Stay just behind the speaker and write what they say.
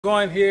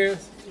Going here,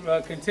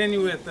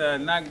 continue with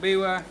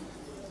Nagbewa.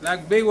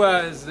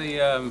 Nagbewa is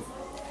the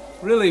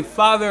really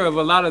father of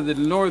a lot of the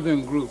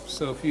northern groups.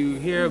 So if you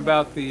hear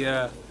about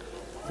the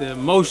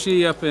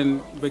Moshi up in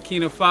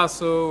Burkina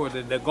Faso, or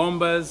the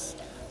Dagombas,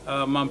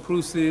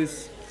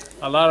 Mamprusis,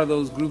 a lot of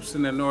those groups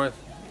in the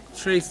north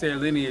trace their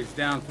lineage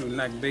down through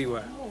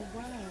Nagbewa.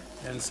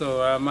 And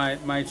so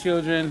my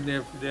children,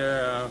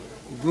 they're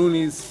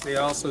Brunis, they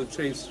also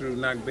trace through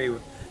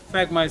Nagbewa. In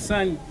fact, my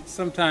son,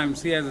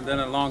 sometimes, he hasn't done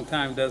it in a long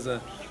time, does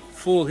a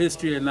full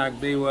history of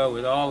Nagbewa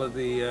with all of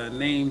the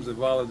names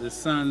of all of the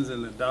sons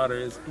and the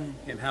daughters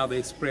and how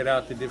they spread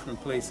out to different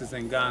places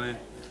in Ghana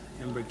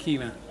and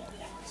Burkina.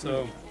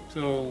 So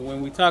when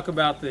we talk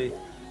about the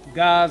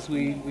gods,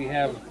 we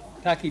have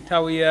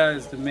Takitawiya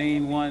is the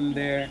main one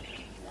there,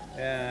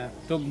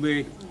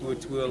 Togbe,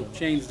 which will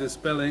change the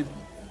spelling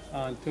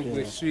on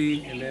Togbe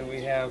Sri, and then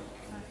we have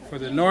for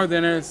the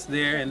northerners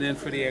there, and then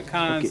for the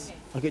Akans,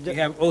 we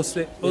have Ose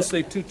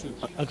Tutu.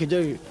 Okay,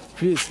 Jerry,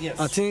 please. Yes.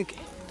 I think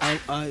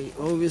I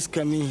always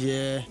come in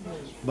here,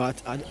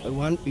 but I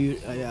want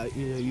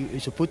you're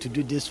supposed to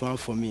do this one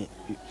for me.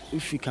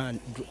 If you can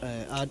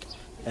add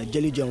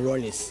Jelly John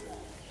Rollins.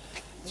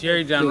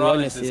 Jerry John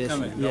Rollins is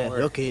coming.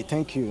 Yeah. Okay.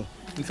 Thank you.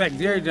 In fact,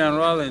 Jerry John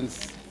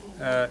Rollins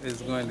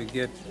is going to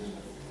get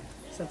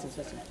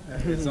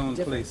his own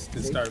place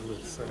to start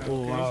with. So,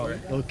 oh wow.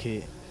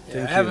 Okay.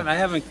 Yeah, I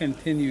haven't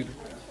continued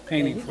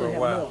painting for a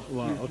while.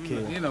 Wow.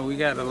 Okay. You know, we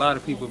got a lot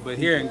of people, but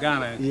here in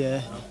Ghana,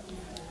 yeah.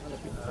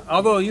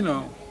 Although a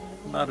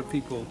lot of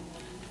people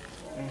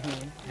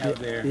have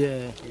their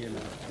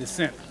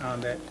descent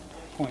on that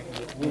point,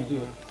 but we'll do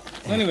it.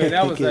 So anyway,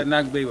 that was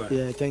Nagbewa.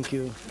 Yeah. Thank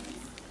you.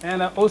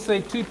 And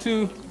Ose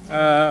Tutu,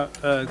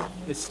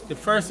 it's the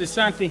first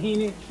Ashanti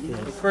Hini,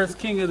 the first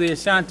king of the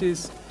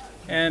Ashantis,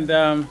 and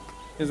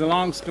there's a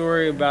long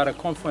story about a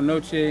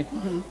Konfanoche,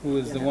 who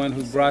is the one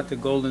who brought the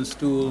golden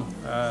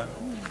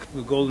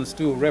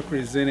stool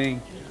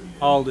representing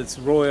all that's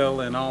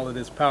royal and all that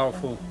is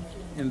powerful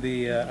in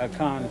the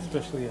Akan,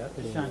 especially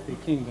Ashanti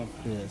kingdom.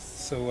 Yes.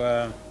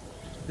 So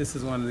this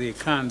is one of the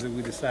Akans that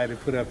we decided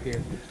to put up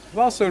here. I've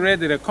also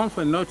read that a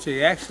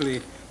Konfanoche,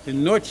 actually, the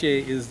Noche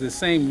is the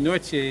same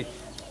Noche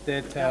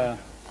that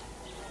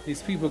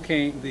these people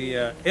came,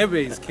 the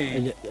Ebes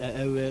came.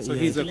 So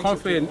he's a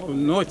Konfe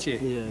Noche,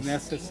 and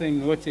that's the same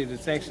Noche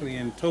that's actually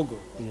in Togo.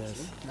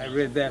 Yes. I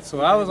read that.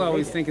 So I was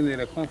always thinking that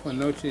a Konfe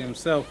Noche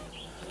himself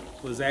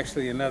was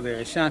actually another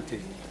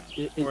Ashanti,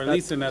 or at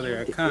least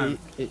another Akan.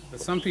 But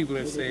some people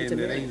are saying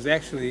that he's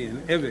actually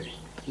an Ebe.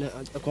 No,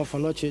 a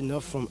Konfe Noche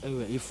not from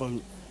Ebe, he's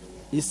from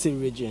Eastern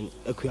region,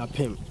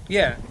 Akuapem.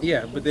 Yeah,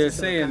 but they're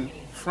saying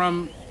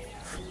from.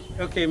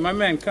 Okay, my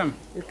man, come.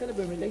 It's kind of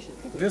a relation.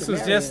 This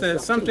was just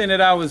something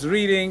that I was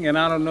reading, and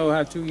I don't know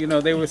how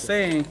to, they were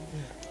saying,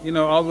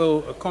 although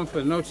a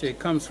Konfe Noche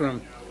comes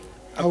from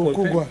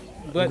Akogwa,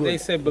 but they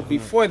said, but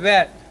before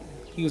that,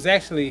 he was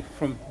actually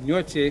from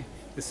Noche,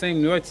 the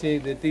same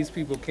Noche that these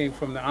people came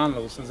from the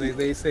Anlos. So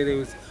they say there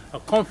was a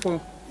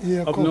Konfe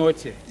of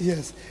Noche.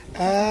 Yes.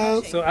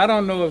 So I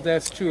don't know if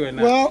that's true or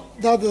not. Well,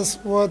 that is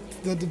what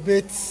the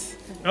debates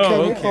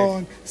came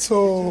on.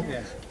 So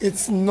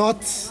it's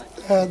not...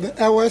 the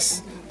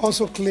Ewes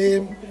also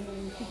claim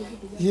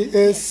he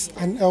is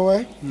an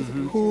Ewe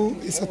who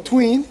is a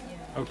twin.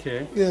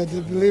 Okay. Yeah,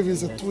 they believe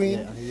he's a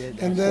twin.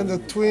 And then the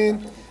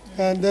twin,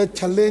 and they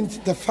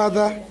challenged the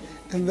father,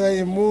 and then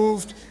he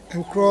moved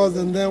and crossed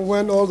and then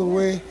went all the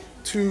way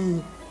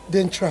to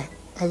Dentra.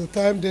 At the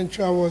time,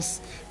 Dentra was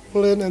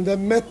ruling, and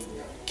then met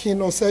King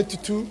Osei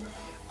Tutu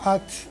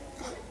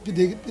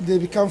they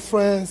become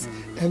friends,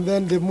 and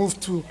then they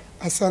moved to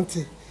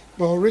Asante.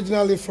 But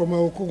originally from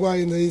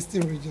Okugwa in the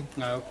eastern region.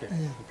 Okay.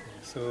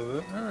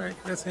 So, all right,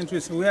 that's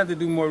interesting. We have to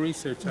do more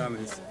research on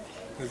this,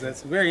 because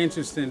that's very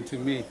interesting to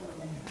me.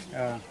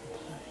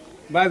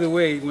 By the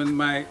way,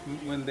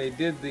 when they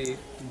did the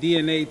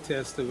DNA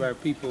test of our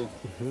people,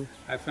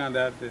 I found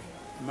out that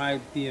my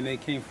DNA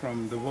came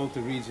from the Volta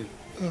region.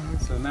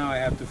 So now I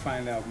have to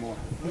find out more.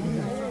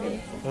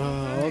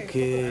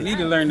 Okay. I need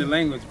to learn the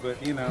language, but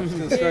I'm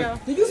still struggling.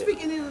 Do you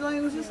speak any of the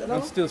languages at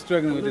all? I'm still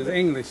struggling with this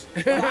English.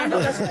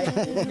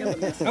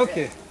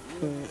 Okay.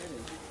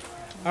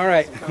 All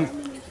right.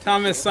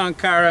 Thomas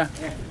Sankara.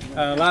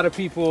 A lot of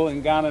people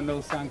in Ghana know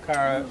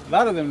Sankara. A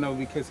lot of them know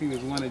because he was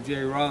one of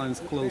Jerry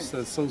Rollins' close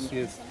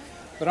associates.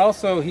 But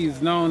also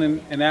he's known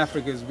in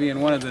Africa as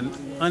being one of the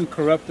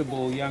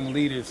uncorruptible young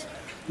leaders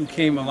who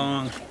came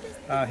along.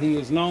 He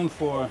was known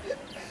for,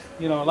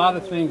 a lot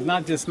of things,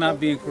 not just not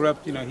being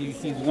corrupt.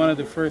 He's one of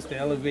the first to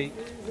elevate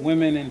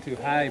women into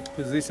high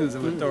positions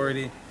of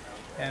authority.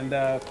 And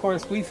of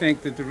course, we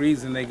think that the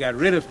reason they got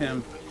rid of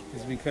him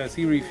is because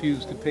he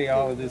refused to pay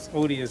all of this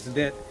odious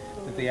debt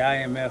that the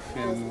IMF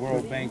and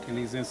World Bank and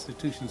these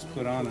institutions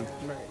put on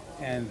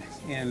him.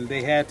 And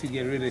they had to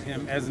get rid of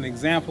him as an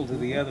example to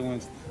the other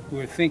ones who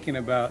were thinking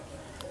about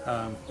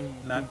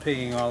not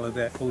paying all of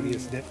that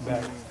odious debt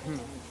back.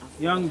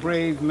 Young,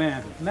 brave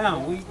man. Now,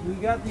 we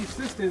got these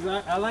sisters.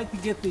 I like to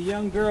get the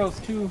young girls,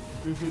 too,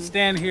 to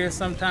stand here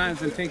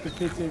sometimes and take a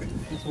picture.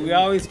 We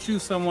always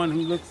choose someone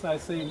who looks, I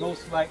say,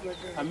 most like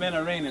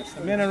Amenorhanes.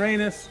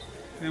 Amenorhanes,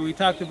 and we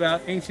talked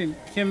about ancient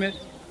Kemet.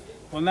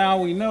 Well,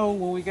 now we know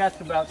when we got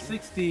to about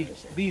 60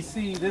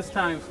 BC, this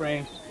time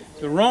frame,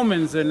 the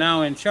Romans are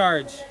now in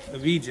charge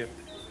of Egypt.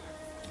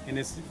 And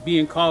it's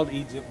being called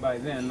Egypt by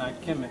then, not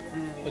Kemet.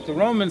 But the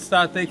Romans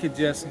thought they could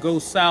just go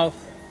south,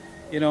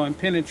 you know, and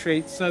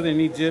penetrate southern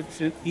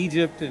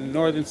Egypt and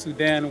northern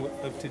Sudan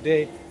of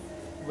today.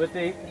 But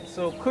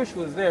so Cush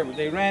was there, but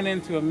they ran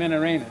into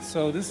Amenorhanes.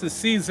 So this is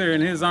Caesar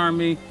and his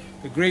army,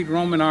 the great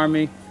Roman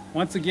army.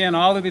 Once again,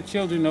 all of the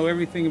children know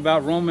everything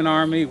about Roman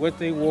army, what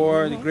they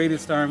wore, the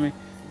greatest army.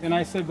 And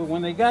I said, but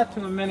when they got to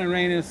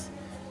Amenorhanes,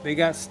 they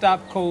got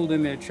stopped cold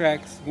in their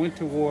tracks, went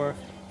to war.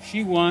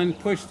 She won,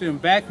 pushed them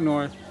back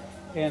north,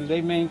 and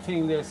they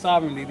maintained their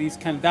sovereignty, these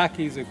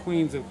Kandakis or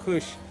queens of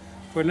Cush,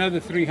 for another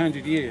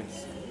 300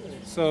 years.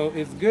 So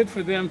it's good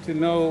for them to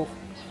know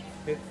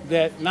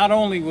that not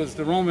only was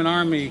the Roman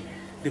army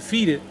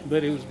defeated,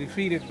 but it was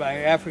defeated by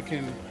an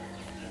African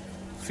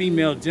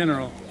female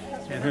general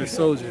and her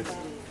soldiers.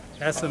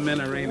 That's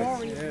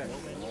Amenorhanes.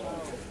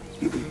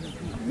 Yeah.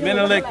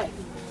 Menelik II.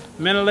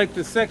 Menelik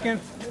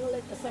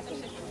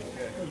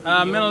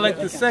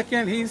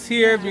II, he's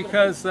here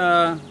because,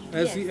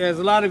 as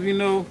a lot of you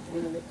know,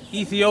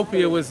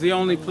 Ethiopia was the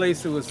only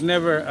place that was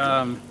never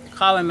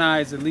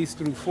colonized, at least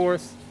through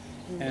force,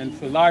 and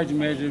for large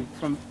measure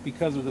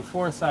because of the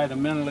foresight of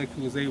Menelik,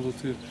 who was able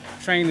to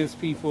train his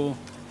people,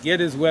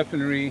 get his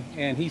weaponry,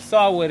 and he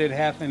saw what had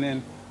happened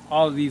in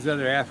all of these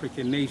other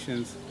African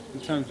nations in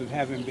terms of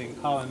having been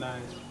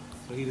colonized.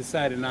 So he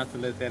decided not to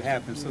let that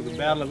happen. So the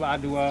Battle of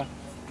Adwa,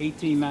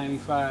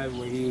 1895,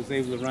 where he was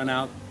able to run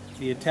out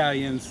the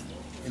Italians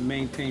and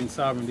maintain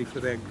sovereignty for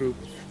that group.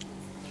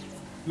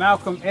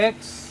 Malcolm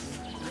X,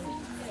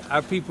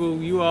 our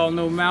people, you all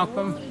know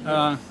Malcolm.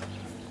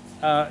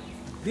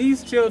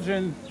 These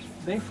children,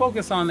 they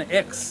focus on the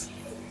X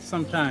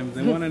sometimes.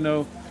 They want to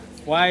know,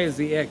 why is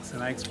the X?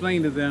 And I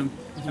explain to them,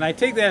 and I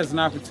take that as an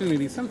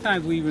opportunity.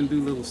 Sometimes we even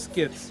do little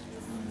skits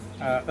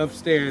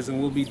upstairs, and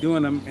we'll be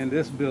doing them in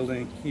this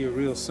building here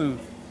real soon.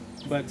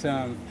 But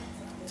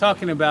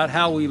talking about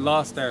how we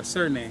lost our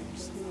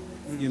surnames.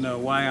 You know,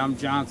 why I'm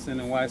Johnson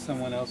and why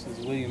someone else is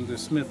Williams or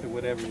Smith or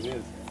whatever it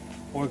is,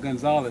 or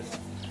Gonzalez.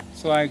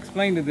 So I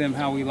explained to them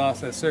how we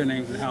lost our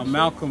surnames and how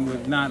Malcolm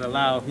would not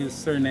allow his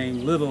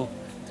surname Little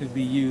to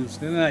be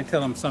used. And then I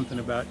tell them something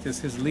about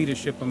just his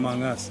leadership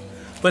among us.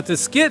 But the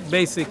skit,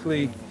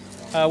 basically,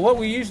 what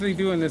we usually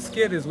do in the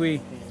skit is we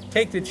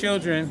take the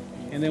children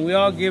and then we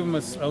all give them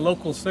a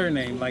local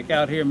surname, like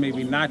out here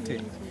maybe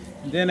Nate.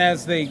 And then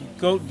as they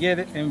go get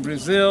it in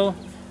Brazil,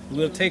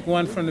 we'll take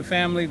one from the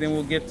family, then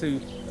we'll get to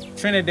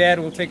Trinidad,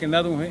 we'll take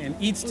another one, and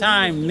each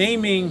time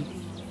naming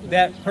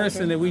that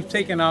person that we've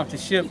taken off the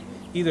ship,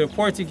 either a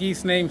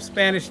Portuguese name,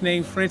 Spanish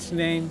name, French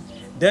name,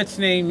 Dutch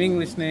name,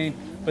 English name,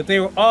 but they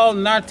were all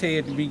Nate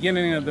at the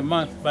beginning of the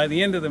month. By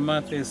the end of the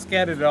month, they're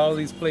scattered at all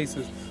these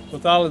places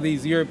with all of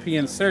these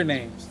European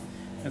surnames.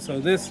 And so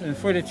this, and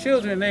for the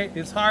children,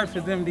 it's hard for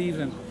them to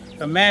even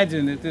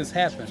imagine that this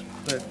happened,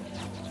 but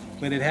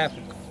it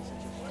happened.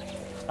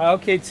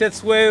 Okay,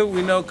 Tetswe,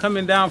 we know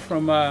coming down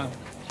from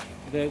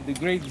the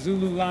great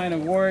Zulu line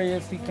of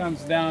warriors, he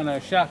comes down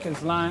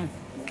Shaka's line.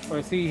 Of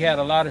course, he had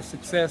a lot of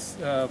success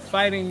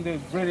fighting the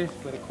British,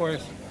 but of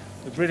course,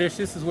 the British,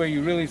 this is where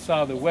you really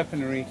saw the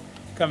weaponry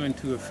come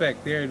into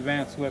effect, their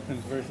advanced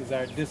weapons versus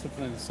our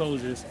disciplined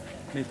soldiers.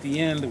 And at the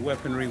end, the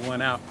weaponry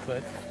won out,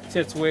 but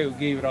Tetswe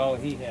gave it all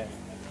he had.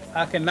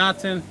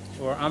 Akhenaten,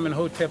 or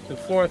Amenhotep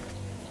IV,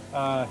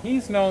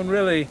 he's known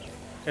really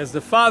as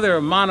the father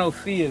of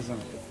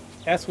monotheism.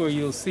 That's where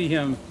you'll see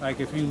him,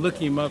 like if you look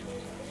him up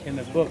in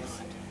the books.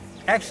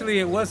 Actually,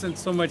 it wasn't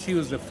so much he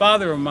was the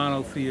father of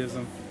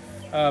monotheism,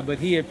 but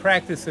he had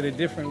practiced it a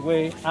different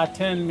way.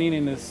 Aten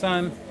meaning the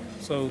sun,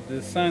 so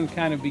the sun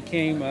kind of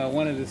became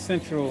one of the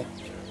central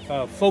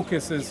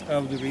focuses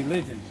of the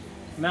religion.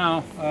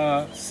 Now,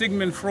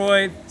 Sigmund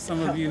Freud,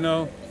 some of you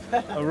know,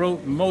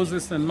 wrote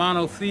Moses and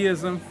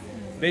Monotheism,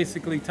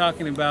 basically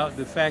talking about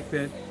the fact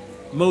that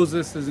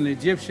Moses is an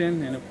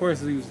Egyptian, and of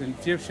course he was an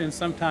Egyptian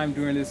sometime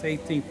during this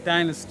 18th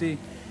dynasty.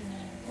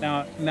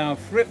 Now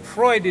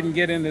Freud didn't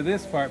get into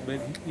this part,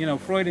 but you know,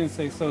 Freud didn't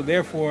say so.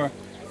 Therefore,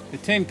 the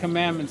 10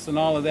 Commandments and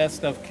all of that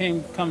stuff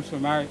comes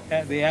from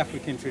the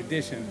African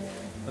tradition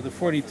of the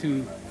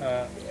 42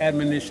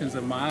 admonitions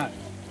of Ma'at.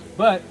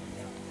 But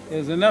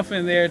there's enough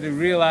in there to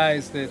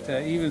realize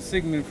that even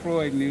Sigmund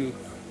Freud knew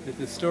that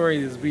the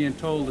story that's being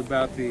told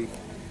about the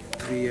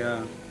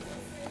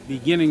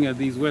beginning of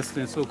these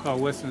Western, so-called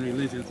Western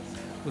religions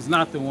was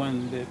not the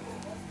one that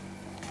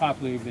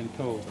popularly been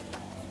told.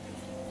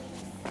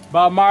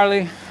 Bob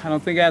Marley, I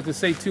don't think I have to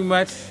say too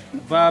much.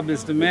 Bob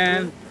is the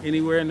man.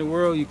 Anywhere in the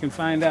world you can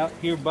find out,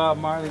 hear Bob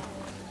Marley.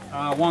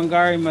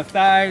 Wangari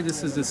Maathai,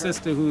 this is the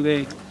sister who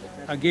they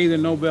gave the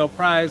Nobel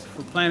Prize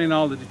for planting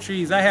all of the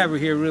trees. I have her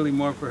here really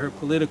more for her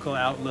political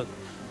outlook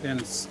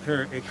than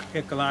her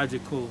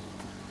ecological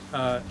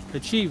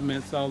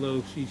achievements,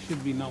 although she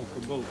should be known for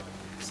both.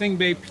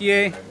 Singbe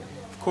Pie,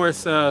 of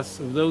course, for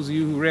those of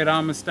you who read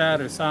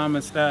Amistad or saw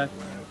Amistad,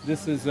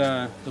 this is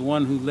the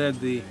one who led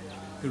the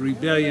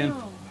rebellion,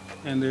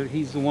 and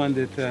he's the one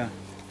that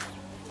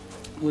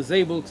was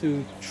able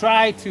to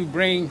try to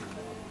bring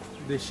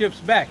the ships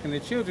back. And the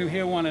children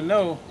here want to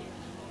know,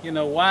 you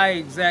know, why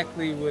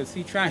exactly was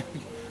he trying to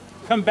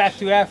come back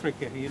to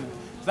Africa, you know.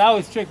 So I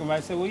always trick them. I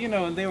said, well, you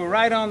know, they were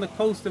right on the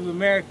coast of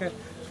America.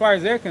 As far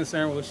as they're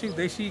concerned, well,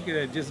 she could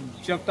have just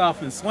jumped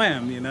off and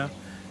swam, you know.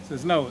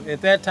 Says, no,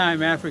 at that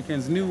time,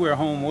 Africans knew where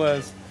home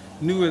was,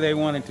 knew where they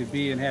wanted to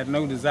be, and had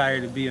no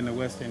desire to be in the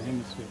Western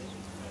Hemisphere.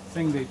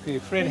 Thing they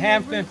did. Fred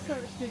Hampton.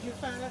 Did you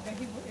find out that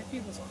if he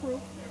was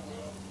crew?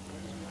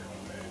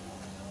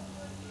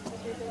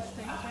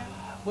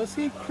 Was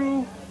he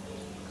crew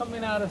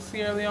coming out of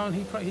Sierra Leone?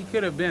 He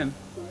could have been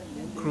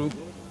crew.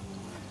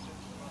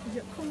 Is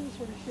it crews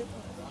for the ship?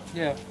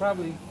 Yeah,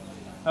 probably.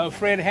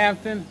 Fred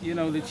Hampton, you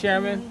know, the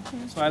chairman.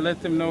 So I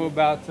let them know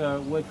about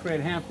what Fred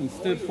Hampton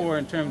stood for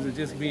in terms of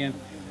just being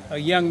a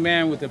young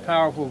man with a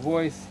powerful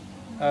voice.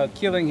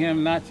 Killing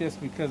him not just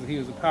because he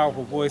was a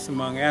powerful voice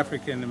among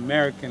African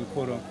American,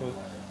 quote unquote,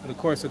 but of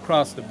course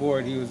across the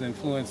board he was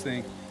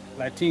influencing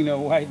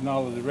Latino, white, and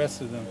all of the rest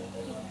of them.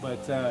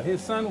 But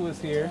his son was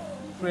here,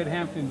 Fred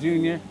Hampton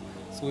Jr.,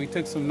 so we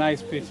took some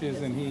nice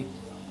pictures and he,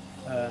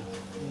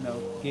 you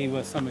know, gave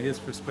us some of his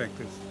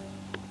perspectives.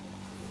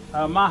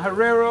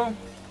 Maharero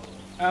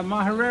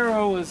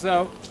was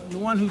the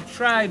one who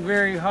tried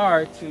very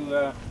hard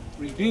to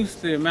reduce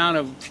the amount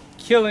of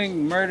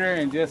killing, murder,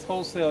 and just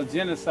wholesale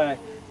genocide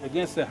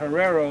against the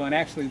Herero and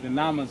actually the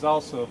Namas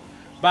also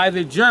by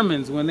the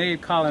Germans when they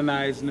had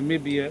colonized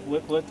Namibia,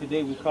 what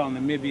today we call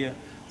Namibia,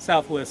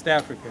 Southwest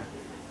Africa.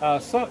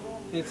 So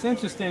it's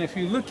interesting, if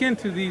you look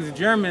into these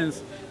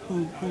Germans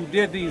who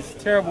did these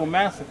terrible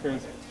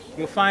massacres,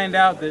 you'll find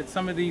out that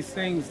some of these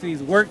things,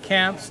 these work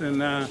camps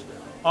and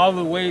all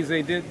the ways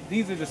they did,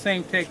 these are the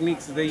same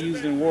techniques that they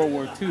used in World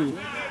War II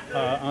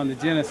on the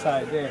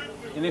genocide there.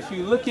 And if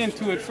you look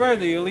into it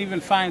further, you'll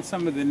even find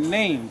some of the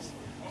names.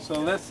 So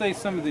let's say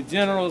some of the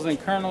generals and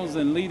colonels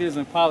and leaders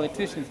and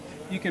politicians,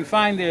 you can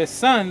find their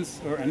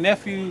sons or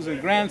nephews or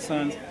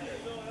grandsons,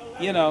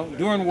 you know,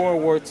 during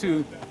World War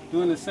II,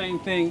 doing the same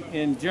thing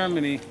in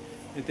Germany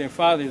that their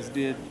fathers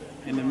did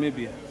in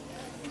Namibia.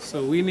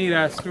 So we need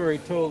our story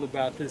told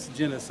about this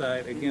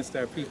genocide against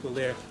our people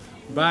there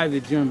by the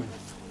Germans.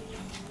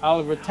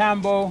 Oliver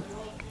Tambo,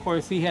 of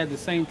course, he had the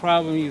same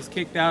problem. He was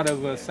kicked out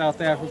of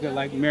South Africa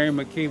like Mary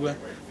Makeba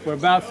for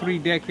about 3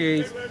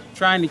 decades,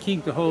 trying to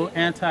keep the whole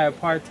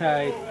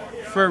anti-apartheid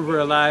fervor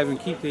alive and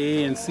keep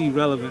the ANC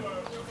relevant.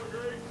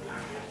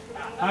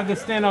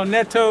 Agostino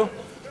Neto,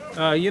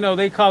 you know,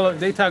 they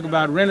talk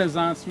about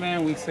Renaissance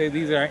man. We say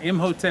these are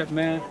Imhotep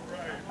man.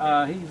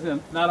 He's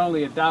not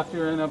only a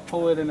doctor and a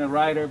poet and a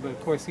writer, but of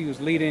course he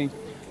was leading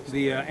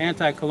the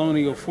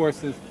anti-colonial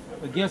forces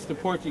against the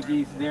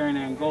Portuguese there in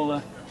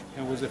Angola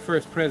and was the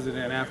first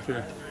president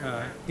after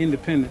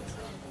independence.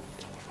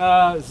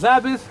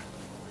 Zabith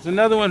is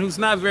another one who's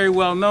not very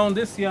well known.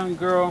 This young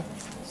girl,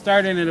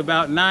 starting at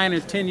about 9 or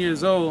 10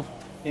 years old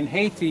in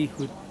Haiti,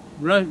 would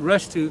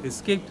rush to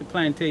escape the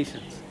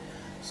plantations.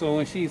 So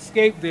when she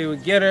escaped, they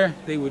would get her,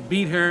 they would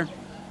beat her,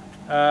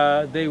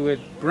 they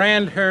would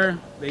brand her,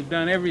 they've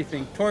done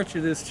everything,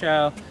 torture this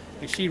child,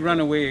 and she'd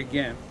run away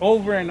again,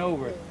 over and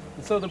over.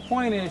 And so the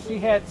point is, she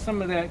had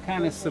some of that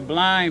kind of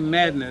sublime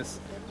madness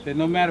that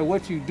no matter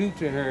what you do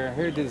to her,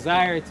 her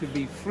desire to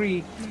be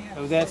free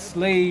of that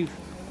slave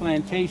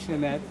plantation,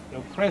 that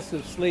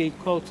oppressive slave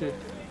culture,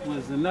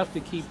 was enough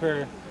to keep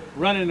her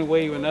running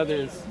away when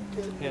others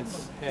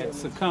had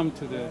succumbed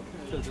to the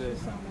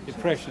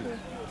depression.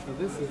 So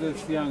this is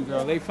this young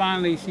girl. She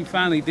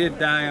finally did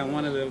die on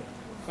one of the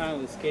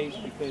final escapes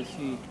because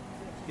she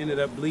ended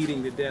up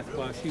bleeding to death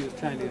while she was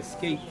trying to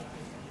escape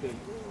the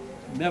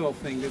metal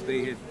thing that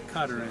they had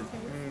caught her in.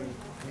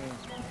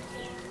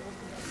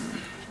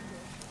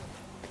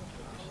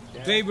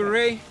 Baby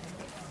Ray.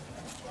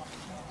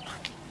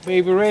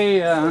 Baby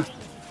Ray, in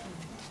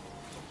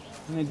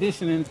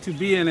addition to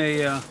being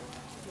a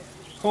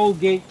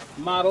Colgate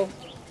model,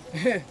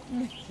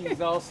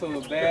 he's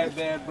also a bad,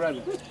 bad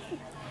brother.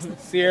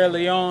 Sierra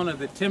Leone of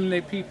the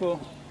Timne people.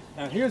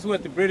 Now here's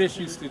what the British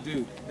used to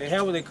do. They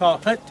have what they call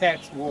hut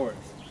tax wars.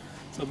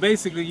 So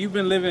basically you've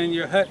been living in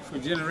your hut for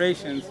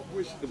generations.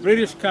 The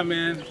British come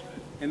in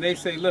and they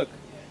say, look,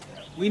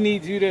 we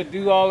need you to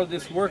do all of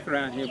this work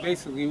around here.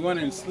 Basically, we want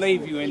to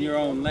enslave you in your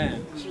own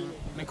land.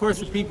 And of course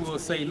the people will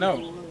say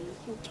no.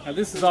 Now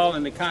this is all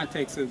in the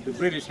context of the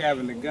British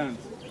having the guns.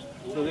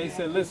 So they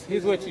said, listen,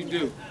 here's what you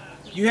do.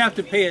 You have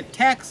to pay a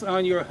tax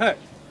on your hut.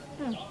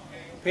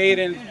 Pay it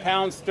in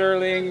pounds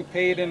sterling,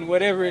 pay it in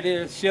whatever it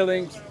is,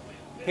 shillings,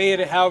 pay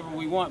it however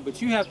we want,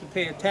 but you have to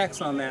pay a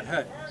tax on that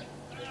hut.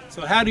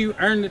 So how do you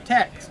earn the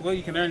tax? Well,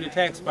 you can earn the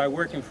tax by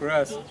working for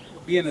us,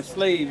 being a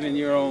slave in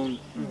your own.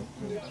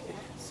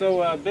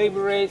 So Baby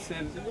Ray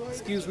said,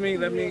 excuse me,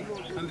 let me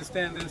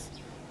understand this.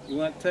 You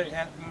want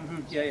to,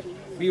 yeah,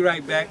 be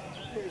right back.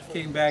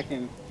 Came back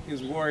and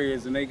his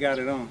warriors, and they got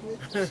it on.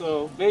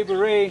 So Baby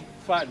Ray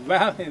fought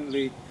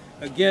valiantly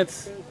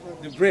against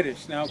the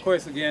British. Now, of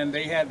course, again,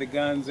 they had the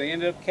guns. They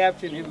ended up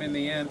capturing him in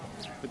the end.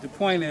 But the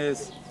point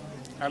is,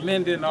 our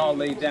men didn't all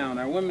lay down.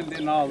 Our women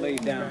didn't all lay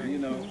down. You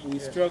know, we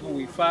struggled,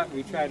 we fought,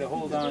 we tried to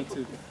hold on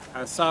to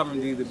our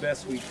sovereignty the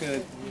best we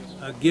could,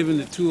 given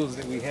the tools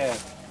that we had.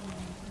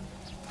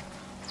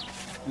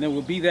 And it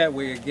will be that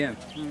way again.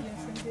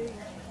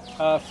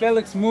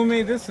 Felix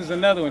Mumi, this is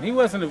another one. He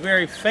wasn't a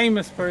very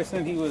famous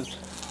person. He was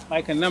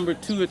like a number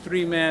 2 or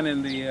 3 man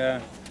in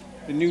the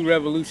new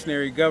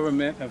revolutionary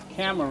government of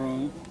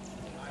Cameroon.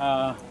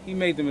 He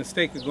made the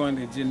mistake of going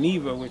to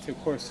Geneva, which of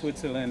course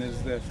Switzerland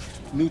is the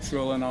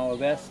neutral and all of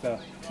that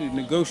stuff, to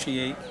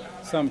negotiate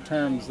some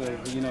terms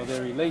of, you know,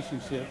 their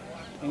relationship.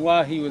 And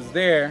while he was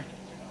there,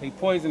 they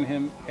poisoned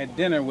him at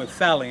dinner with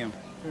thallium.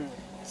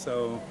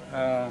 So,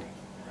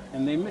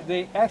 and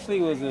they actually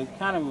was a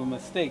kind of a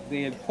mistake.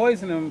 They had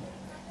poisoned him.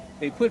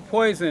 They put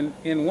poison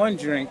in one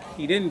drink.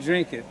 He didn't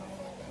drink it.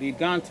 He'd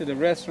gone to the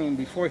restroom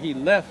before he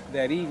left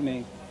that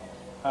evening.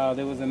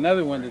 There was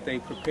another one that they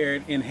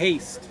prepared in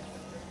haste,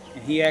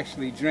 and he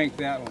actually drank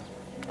that one.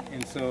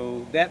 And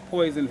so that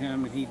poisoned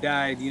him, and he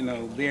died, you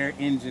know, there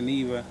in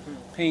Geneva,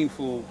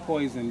 painful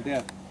poison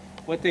death.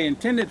 What they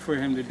intended for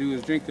him to do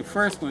is drink the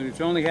first one, which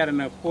only had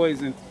enough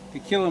poison to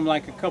kill him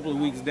like a couple of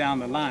weeks down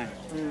the line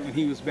when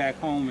he was back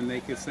home, and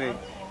they could say,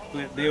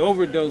 but they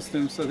overdosed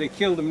him, so they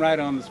killed him right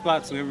on the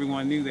spot, so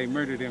everyone knew they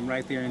murdered him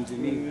right there in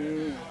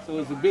Geneva. So it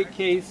was a big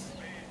case.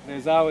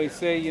 As I always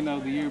say, you know,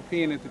 the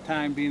European at the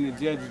time being the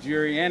judge,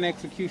 jury, and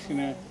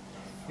executioner,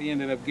 they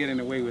ended up getting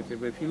away with it.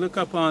 But if you look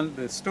up on,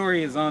 the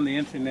story is on the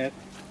internet,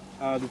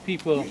 the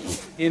people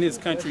in his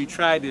country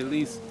tried to at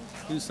least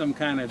do some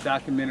kind of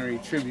documentary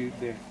tribute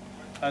there.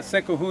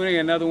 Sekou Houni,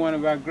 another one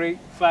of our great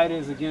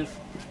fighters against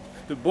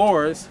the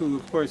Boers, who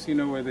of course, you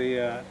know, where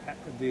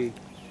they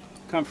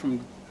come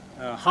from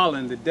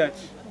Holland, the Dutch,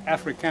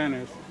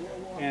 Afrikaners,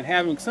 and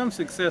having some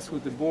success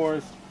with the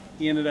Boers,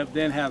 he ended up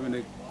then having to,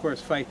 of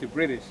course, fight the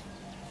British.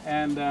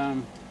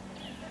 And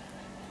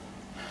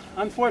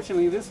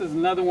unfortunately, this is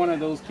another one of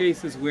those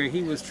cases where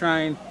he was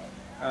trying,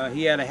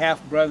 he had a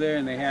half-brother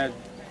and they had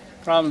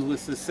problems with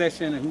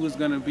succession and who was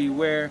going to be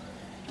where,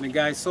 and the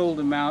guy sold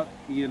him out,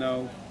 you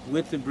know,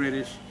 with the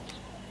British,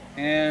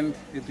 and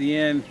at the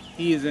end,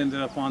 he has ended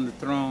up on the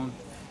throne.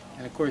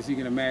 And of course, you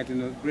can imagine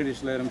the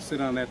British let him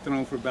sit on that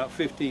throne for about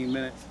 15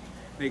 minutes.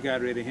 They got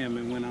rid of him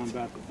and went on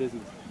about the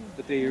business.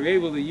 But they were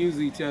able to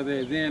use each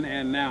other then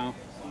and now,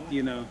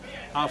 you know,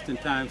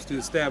 oftentimes to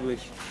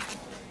establish,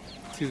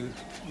 to,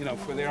 you know,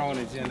 for their own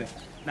agenda.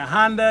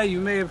 Nahanda,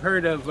 you may have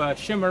heard of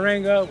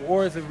Shimarenga,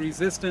 Wars of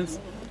Resistance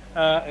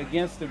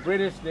against the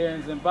British there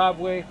in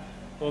Zimbabwe.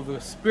 Well,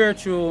 the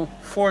spiritual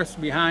force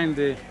behind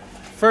the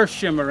first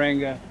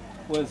Shimarenga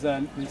was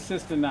the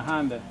sister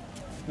Nahanda.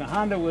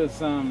 Nahanda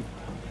was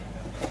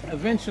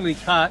eventually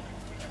caught,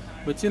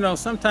 but you know,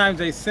 sometimes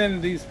they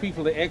send these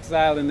people to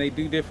exile and they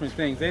do different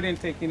things. They didn't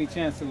take any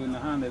chances with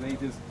Nahanda, they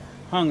just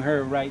hung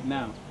her right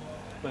now.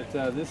 But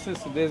this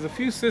sister, there's a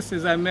few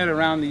sisters I met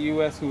around the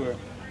U.S. who are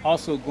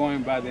also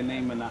going by the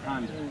name of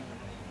Nahanda,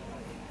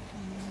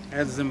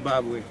 as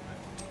Zimbabwe.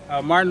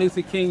 Martin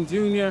Luther King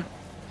Jr.,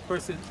 of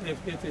course,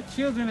 if the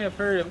children have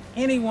heard of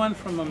anyone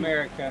from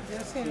America,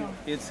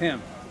 it's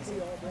him.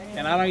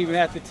 And I don't even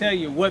have to tell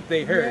you what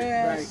they heard.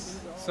 Yes.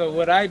 So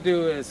what I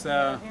do is,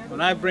 when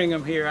I bring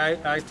them here,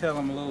 I tell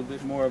them a little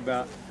bit more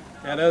about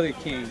that other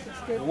king,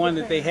 the one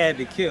that they had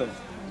to kill,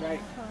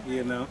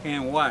 you know,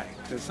 and why.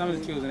 Because some of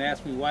the children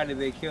ask me, why did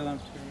they kill him?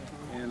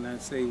 And I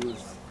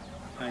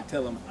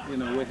tell them, you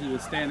know, what he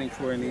was standing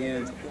for in the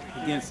end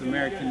against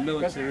American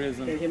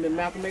militarism. And him and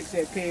Malcolm X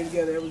had came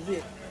together, that was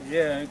it.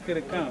 Yeah, it could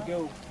have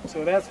come.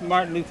 So that's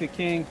Martin Luther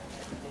King.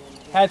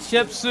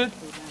 Hatshepsut.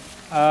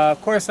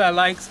 Of course, I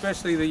like,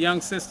 especially the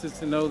young sisters,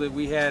 to know that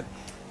we had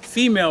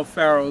female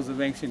pharaohs of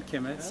ancient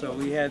Kemet. So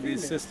we had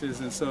these sisters,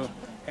 and so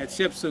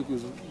Hatshepsut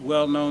was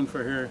well known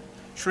for her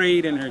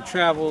trade and her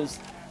travels.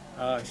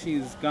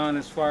 She's gone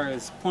as far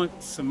as Punt,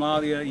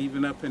 Somalia,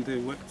 even up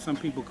into what some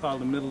people call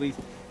the Middle East.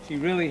 She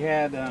really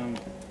had a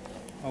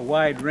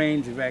wide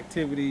range of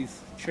activities,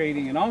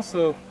 trading, and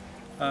also,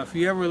 if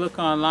you ever look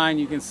online,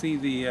 you can see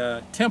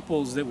the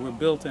temples that were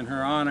built in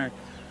her honor,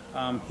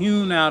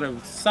 hewn out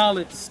of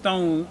solid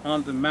stone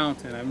on the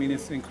mountain. I mean,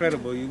 it's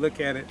incredible. You look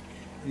at it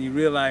and you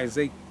realize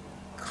they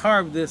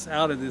carved this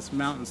out of this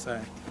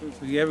mountainside. So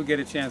if you ever get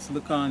a chance,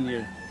 look on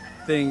your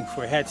thing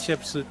for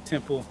Hatshepsut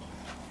Temple,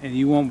 and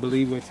you won't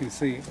believe what you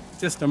see.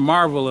 Just a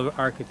marvel of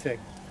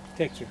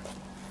architecture.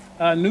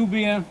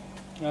 Nubia,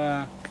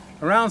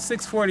 around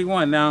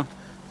 641. Now,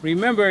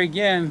 remember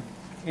again,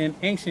 in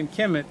ancient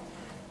Kemet,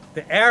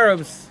 the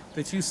Arabs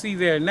that you see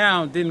there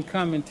now didn't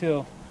come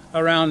until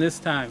around this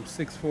time,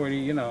 640,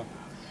 you know.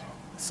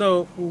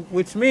 So,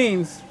 which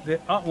means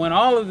that when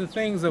all of the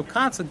things of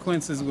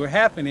consequences were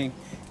happening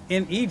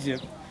in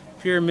Egypt,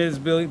 pyramids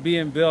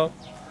being built,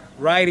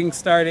 writing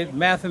started,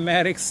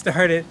 mathematics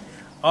started,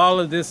 all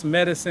of this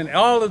medicine,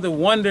 all of the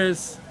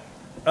wonders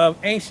of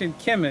ancient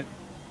Kemet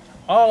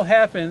all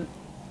happened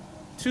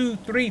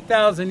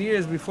 3,000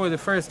 years before the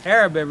first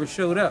Arab ever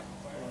showed up.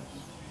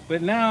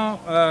 But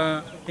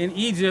now in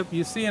Egypt,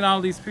 you're seeing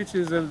all these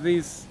pictures of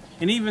these,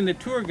 and even the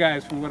tour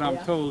guides, from what I'm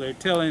told, they're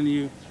telling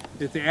you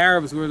that the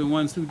Arabs were the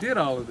ones who did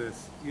all of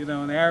this, you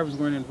know, and the Arabs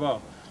weren't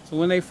involved. So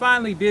when they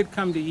finally did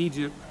come to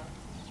Egypt,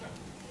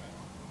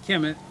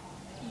 Kemet,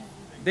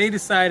 they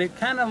decided,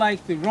 kind of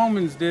like the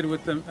Romans did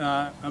with the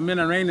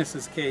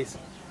Amenarhanes' case,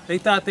 they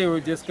thought they were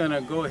just going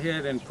to go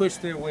ahead and push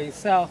their way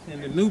south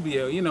into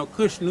Nubia. You know,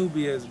 Kush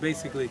Nubia is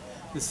basically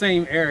the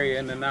same area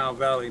in the Nile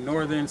Valley,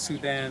 northern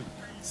Sudan,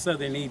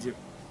 southern Egypt.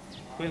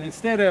 But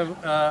instead of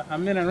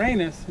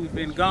Amenarhanes, who'd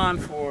been gone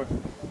for,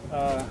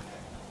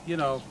 you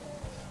know,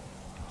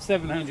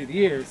 700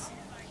 years,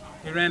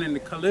 they ran into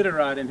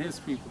Kalitarod and his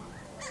people.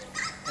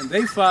 And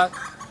they fought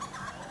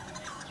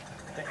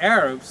the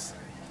Arabs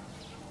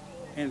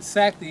and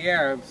sacked the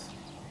Arabs,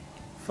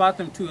 fought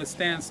them to a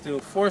standstill,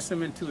 forced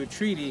them into a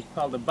treaty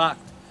called the Bakht.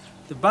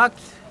 The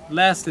Bakht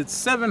lasted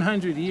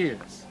 700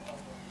 years.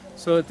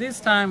 So at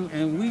this time,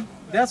 and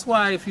that's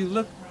why if you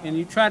look and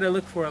you try to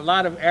look for a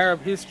lot of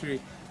Arab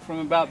history from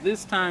about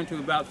this time to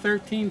about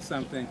 13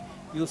 something,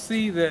 you'll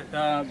see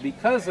that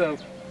because of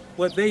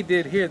what they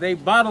did here, they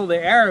bottled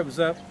the Arabs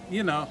up,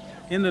 you know,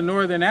 in the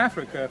northern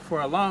Africa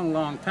for a long,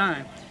 long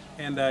time,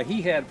 and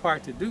he had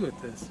part to do with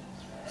this.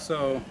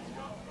 So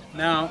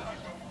now,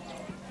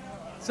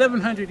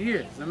 700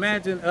 years.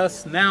 Imagine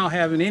us now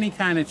having any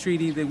kind of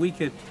treaty that we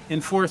could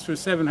enforce for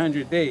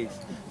 700 days.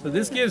 So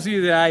this gives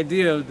you the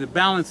idea of the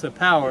balance of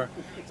power.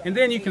 And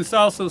then you can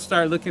also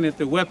start looking at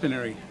the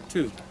weaponry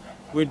too.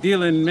 We're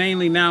dealing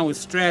mainly now with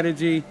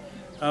strategy,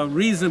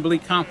 reasonably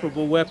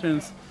comparable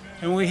weapons.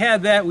 And when we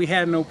had that, we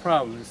had no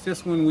problem. It's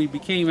just when we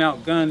became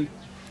outgunned,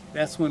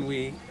 that's when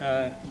we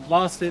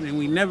lost it, and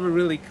we never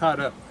really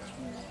caught up.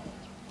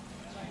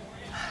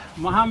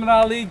 Muhammad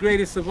Ali,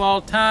 greatest of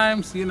all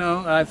times. You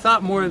know, I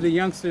thought more of the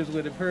youngsters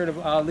would have heard of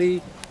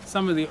Ali.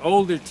 Some of the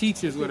older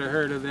teachers would have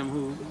heard of them,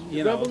 who,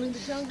 you know,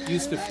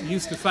 used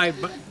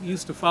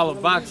to follow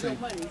boxing.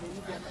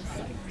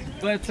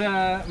 But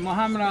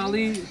Muhammad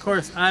Ali, of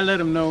course, I let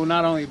him know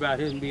not only about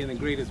him being the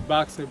greatest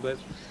boxer, but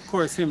of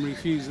course him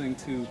refusing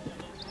to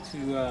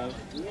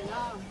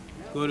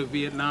go to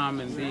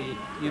Vietnam and be,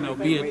 you know,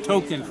 be a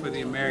token for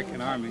the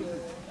American Army.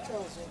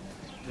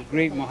 The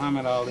great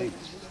Muhammad Ali.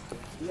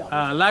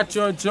 Lat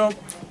Dior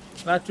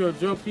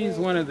Diop, he's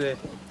one of the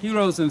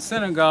heroes in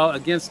Senegal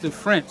against the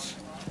French.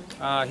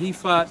 He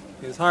fought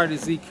as hard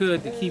as he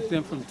could to keep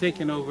them from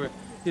taking over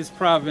his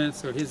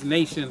province or his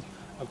nation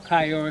of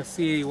Cayor,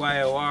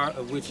 C-A-Y-O-R,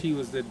 of which he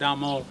was the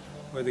Damol,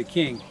 or the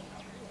king.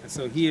 And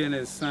so he and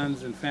his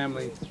sons and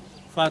family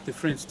fought the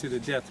French to the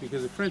death,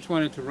 because the French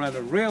wanted to run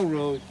a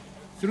railroad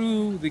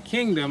through the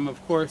kingdom,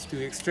 of course,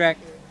 to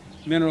extract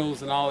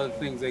minerals and all of the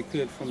things they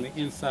could from the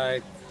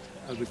inside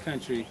of the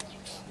country.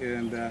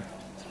 And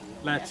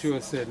Lat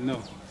Dior said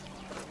no.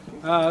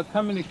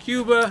 Coming to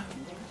Cuba,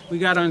 we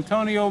got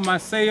Antonio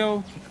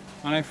Maceo.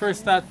 When I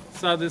first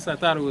saw this, I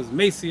thought it was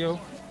Maceo,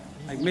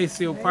 like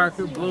Maceo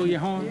Parker, blow your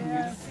horn.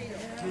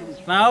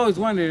 Now, I always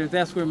wondered if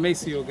that's where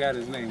Maceo got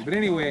his name. But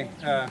anyway,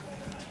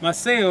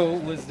 Maceo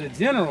was the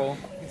general.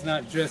 He's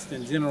not dressed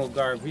in general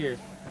garb here,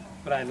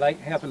 but I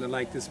happen to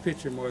like this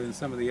picture more than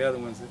some of the other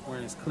ones that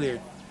weren't as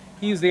clear.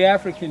 He was the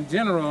African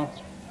general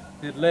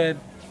that led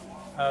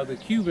the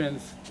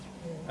Cubans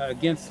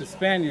against the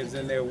Spaniards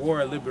in their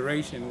war of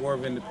liberation, war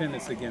of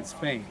independence against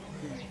Spain.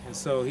 And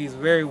so he's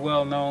very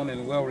well known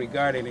and well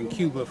regarded in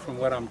Cuba, from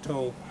what I'm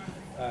told.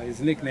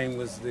 His nickname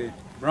was the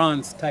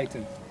Bronze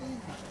Titan.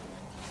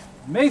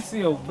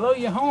 Maceo, blow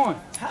your horn.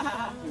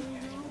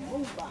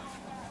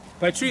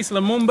 Patrice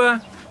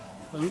Lumumba.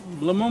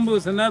 Lumumba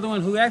was another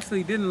one who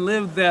actually didn't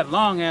live that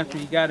long after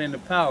he got into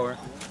power.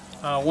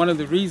 One of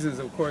the reasons,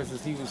 of course,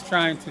 is he was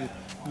trying to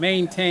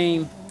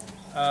maintain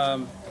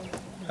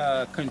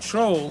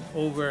control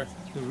over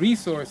the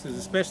resources,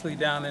 especially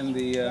down in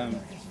the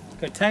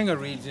Katanga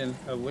region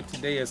of what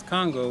today is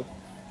Congo.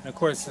 And of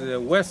course, the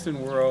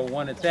Western world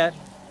wanted that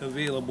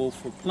available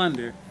for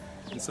plunder.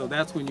 And so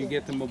that's when you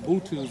get the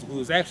Mobutus, who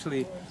was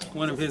actually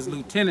one of his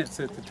lieutenants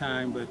at the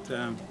time, but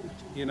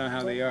you know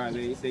how they are.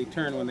 They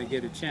turn when they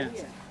get a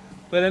chance.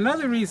 But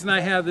another reason I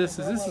have this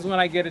is when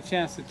I get a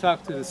chance to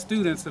talk to the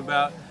students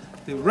about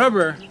the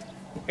rubber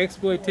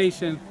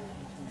exploitation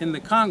in the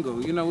Congo.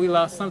 You know, we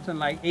lost something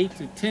like 8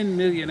 to 10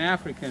 million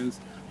Africans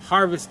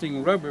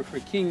harvesting rubber for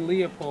King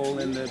Leopold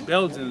and the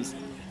Belgians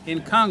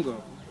in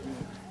Congo,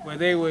 where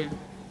they would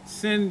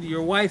send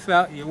your wife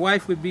out, your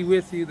wife would be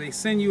with you, they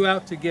send you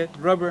out to get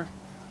rubber.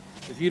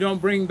 If you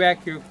don't bring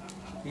back your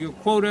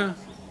quota,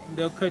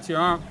 they'll cut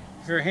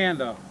her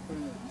hand off.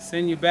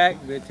 Send you back,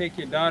 they take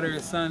your daughter or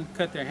son,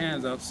 cut their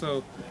hands off.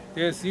 So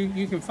there's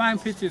you can find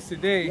pictures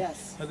today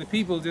of the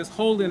people just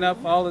holding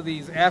up all of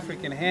these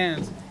African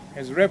hands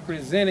as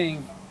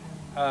representing,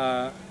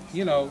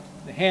 you know,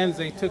 the hands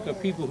they took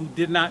of people who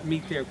did not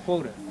meet their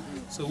quota.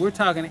 So we're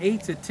talking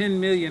 8 to 10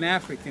 million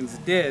Africans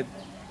dead,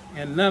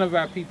 and none of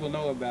our people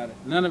know about it.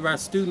 None of our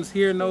students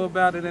here know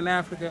about it in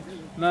Africa.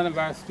 None of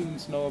our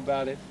students know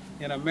about it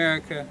in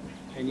America.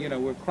 And you know,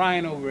 we're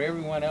crying over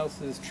everyone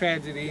else's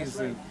tragedies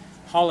and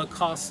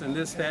Holocausts and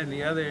this, that, and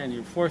the other, and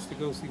you're forced to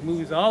go see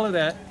movies, all of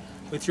that,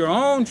 but your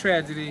own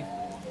tragedy,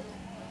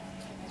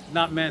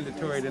 not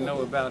mandatory to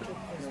know about it.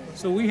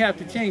 So we have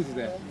to change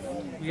that.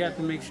 We have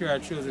to make sure our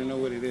children know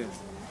what it is.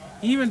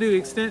 Even to the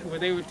extent where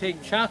they would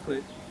take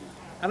chocolate.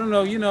 I don't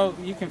know, you know,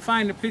 you can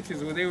find the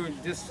pictures where they were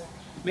just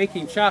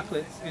making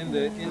chocolates in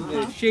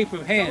the shape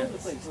of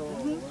hands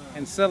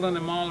and selling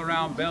them all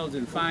around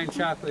Belgium, fine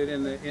chocolate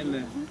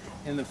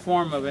in the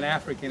form of an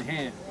African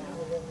hand.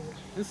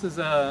 This is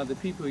the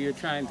people you're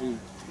trying to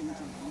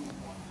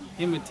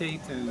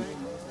imitate, and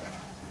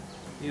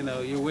you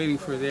know, you're waiting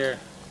for their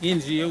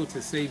NGO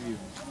to save you.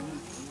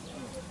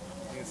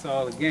 It's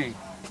all a game.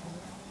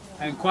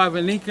 And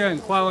Kwabanika,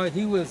 and Kwawa,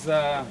 he was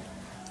a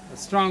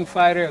strong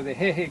fighter of the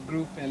Hehe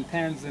group in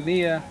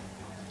Tanzania.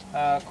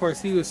 Of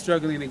course, he was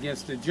struggling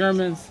against the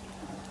Germans.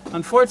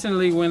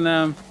 Unfortunately,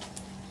 when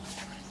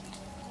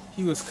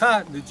he was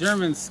caught, the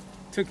Germans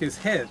took his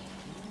head,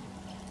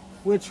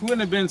 which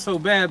wouldn't have been so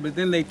bad, but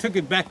then they took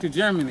it back to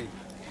Germany.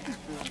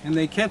 And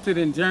they kept it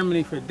in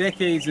Germany for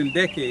decades and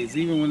decades,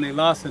 even when they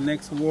lost the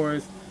next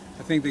wars.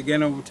 I think they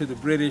got over to the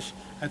British.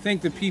 I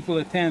think the people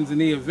of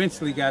Tanzania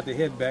eventually got the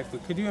head back,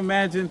 but could you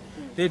imagine?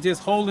 They're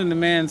just holding the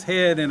man's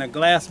head in a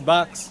glass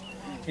box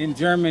in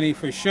Germany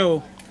for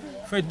show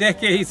for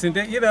decades and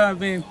you know, I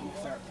mean,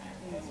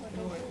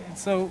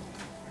 so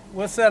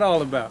what's that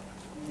all about?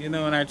 You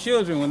know, and our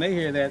children, when they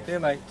hear that, they're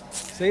like,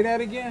 say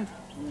that again?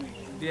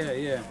 Yeah,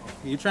 yeah.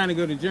 You're trying to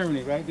go to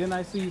Germany, right? Didn't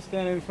I see you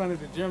standing in front of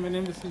the German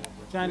embassy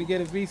trying to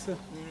get a visa?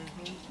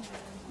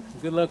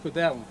 Good luck with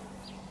that one.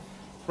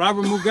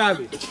 Robert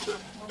Mugabe.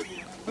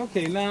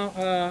 Okay, now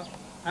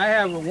I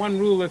have one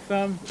rule of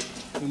thumb.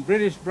 When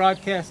British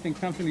Broadcasting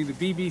Company, the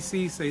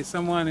BBC, say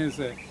someone is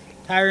a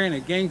tyrant,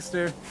 a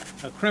gangster,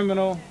 a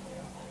criminal,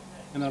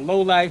 and a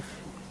lowlife,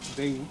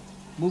 they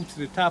move to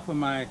the top of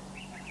my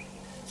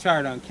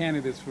chart on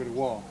candidates for the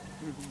wall.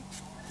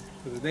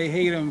 Because if they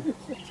hate him,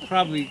 it's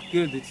probably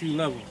good that you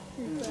love him.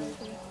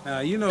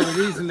 You know the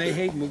reason they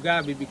hate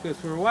Mugabe, because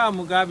for a while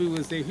Mugabe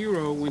was their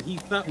hero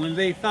when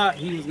they thought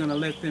he was going to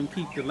let them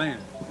keep the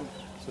land.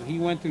 So he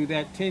went through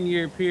that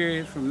 10-year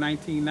period from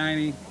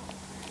 1990.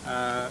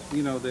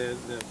 You know, the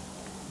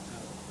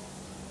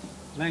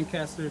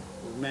Manchester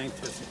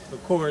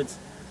Accords,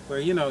 where,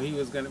 you know, he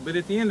was going to, but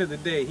at the end of the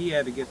day, he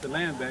had to get the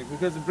land back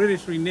because the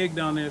British reneged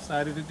on their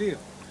side of the deal.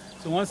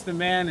 So once the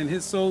man and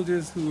his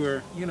soldiers who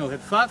were, you know, had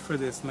fought for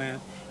this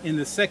land in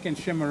the Second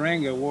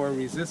Chimurenga War of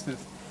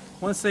Resistance,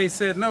 once they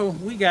said, no,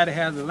 we got to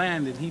have the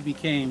land, and he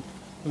became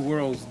the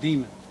world's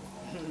demon.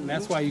 And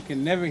that's why you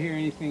can never hear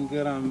anything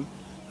good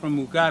from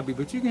Mugabe,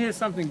 but you can hear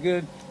something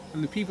good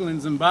from the people in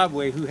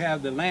Zimbabwe who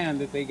have the land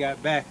that they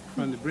got back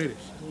from the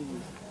British.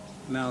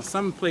 Now,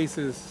 some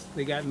places,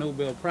 they got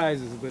Nobel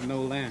Prizes, but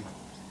no land.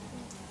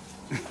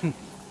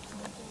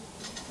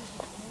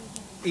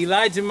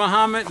 Elijah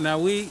Muhammad.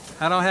 Now I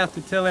don't have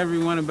to tell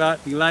everyone about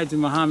Elijah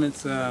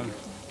Muhammad's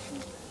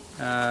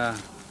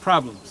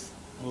problems,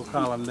 we'll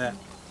call them that,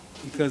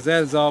 because that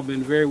has all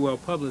been very well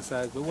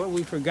publicized. But what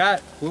we forgot,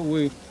 what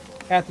we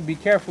have to be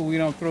careful we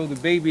don't throw the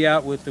baby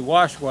out with the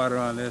wash water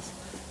on this,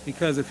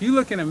 because if you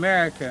look in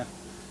America,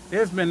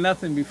 there's been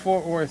nothing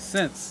before or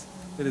since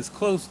that is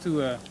close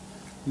to a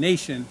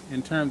nation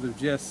in terms of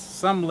just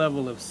some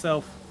level of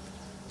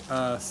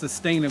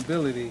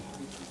self-sustainability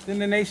than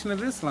the Nation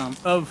of Islam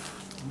of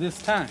this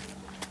time.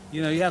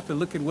 You know, you have to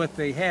look at what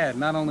they had.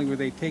 Not only were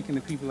they taking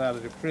the people out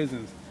of the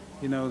prisons,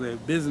 you know, their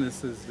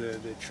businesses, the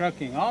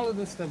trucking, all of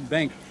this stuff,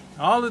 bank,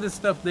 all of the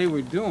stuff they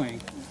were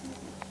doing,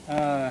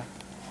 that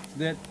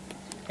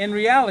in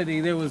reality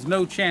there was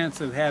no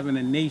chance of having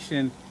a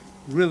nation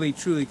really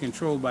truly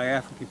controlled by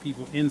African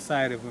people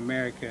inside of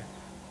America,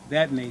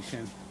 that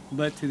nation.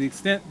 But to the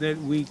extent that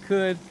we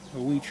could,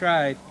 or we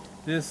tried,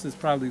 this is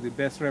probably the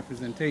best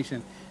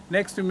representation.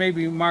 Next to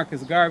maybe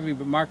Marcus Garvey,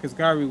 but Marcus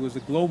Garvey was a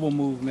global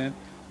movement,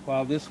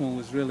 while this one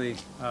was really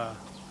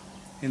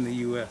in the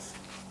U.S.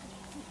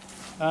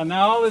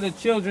 Now all of the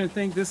children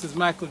think this is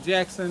Michael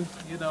Jackson,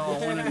 you know,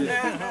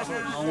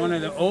 one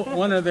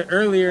of the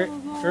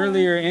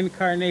earlier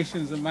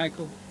incarnations of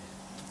Michael,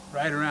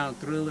 right around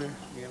Thriller,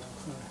 you know.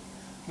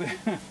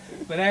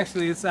 But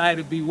actually it's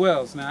Ida B.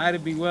 Wells. Now Ida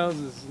B.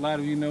 Wells, as a lot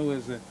of you know,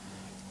 is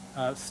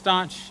a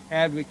staunch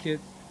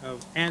advocate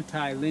of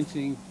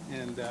anti-lynching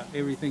and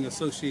everything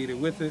associated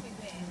with it.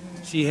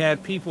 She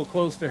had people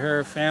close to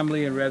her,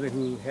 family and rather,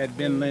 who had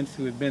been lynched,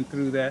 who had been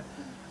through that.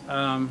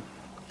 Of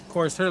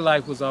course, her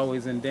life was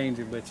always in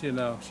danger, but you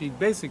know, she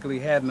basically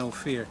had no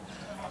fear.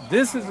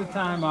 This is the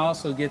time I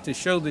also get to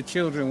show the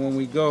children when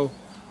we go,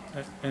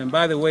 and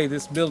by the way,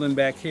 this building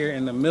back here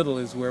in the middle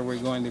is where we're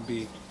going to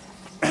be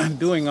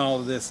doing all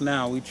of this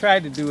now. We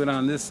tried to do it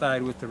on this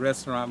side with the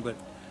restaurant, but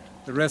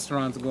the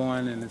restaurant's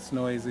going and it's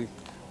noisy.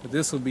 But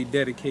this will be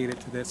dedicated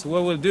to that. So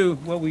what we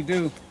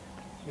do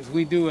is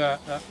we do a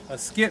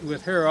skit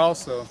with her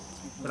also,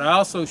 but I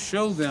also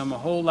show them a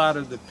whole lot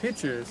of the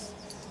pictures.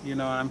 You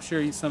know, I'm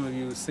sure some of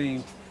you have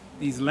seen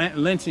these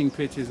lynching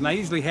pictures, and I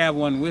usually have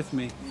one with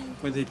me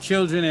where the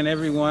children and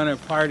everyone are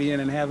partying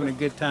and having a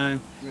good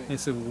time.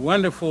 It's a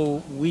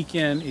wonderful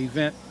weekend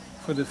event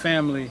for the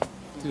family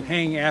to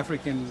hang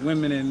African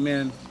women and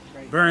men,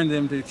 burn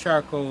them to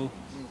charcoal,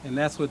 and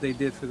that's what they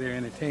did for their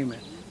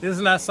entertainment. This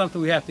is not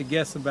something we have to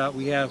guess about.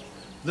 We have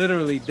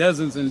literally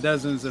dozens and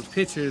dozens of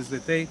pictures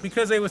that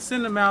because they would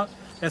send them out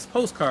as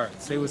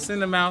postcards. They would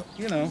send them out,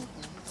 you know,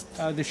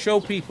 to show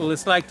people.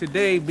 It's like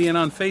today being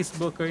on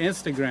Facebook or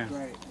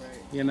Instagram.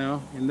 You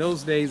know, in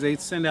those days they'd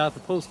send out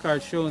the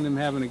postcards showing them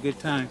having a good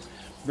time,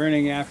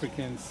 burning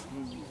Africans.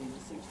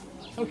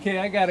 Okay,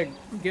 I gotta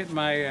get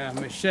my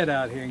machete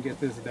out here and get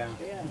this down.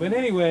 But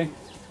anyway,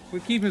 we're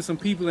keeping some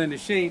people in the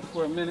shade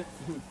for a minute.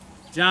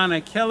 John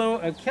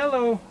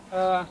Akello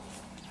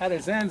out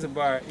of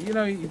Zanzibar. You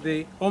know,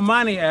 the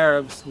Bomani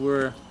Arabs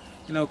were,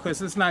 you know,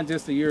 because it's not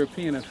just a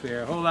European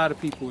affair. A whole lot of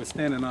people were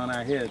standing on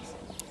our heads,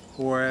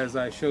 or as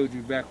I showed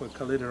you back with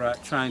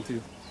Kalidarat, trying to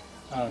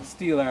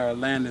steal our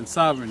land and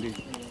sovereignty.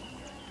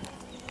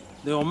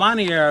 The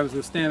Omani Arabs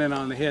were standing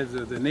on the heads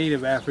of the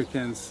native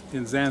Africans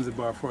in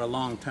Zanzibar for a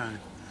long time.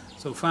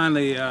 So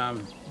finally,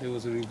 there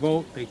was a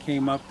revolt. They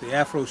came up, the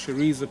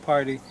Afro-Shariza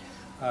party.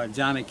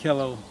 John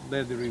Akello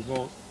led the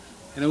revolt.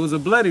 And it was a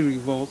bloody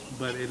revolt,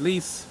 but at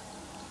least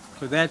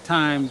for that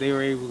time, they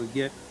were able to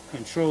get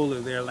control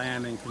of their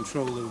land and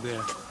control of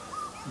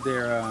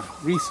their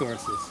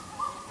resources.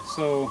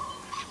 So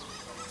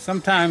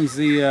sometimes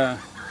the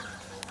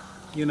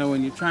you know,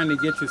 when you're trying to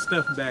get your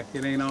stuff back,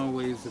 it ain't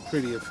always a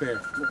pretty affair.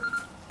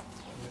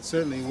 It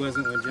certainly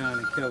wasn't with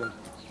John Akello.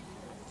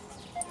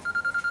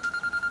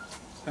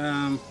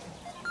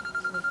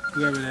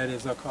 Whoever that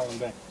is, I'll call him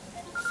back.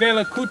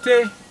 Fela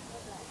Kuti.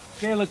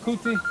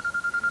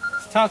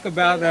 Let's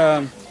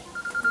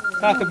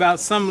talk about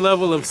some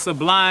level of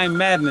sublime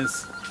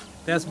madness.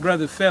 That's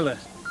Brother Fela.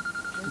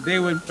 They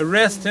would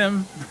arrest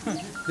him,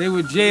 they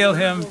would jail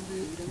him,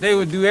 they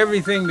would do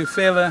everything to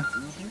Fela.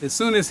 As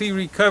soon as he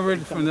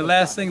recovered from the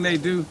last thing they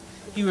do,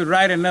 he would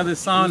write another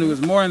song that was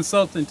more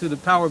insulting to the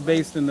power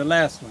base than the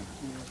last one.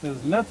 There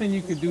was nothing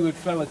you could do with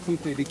Fela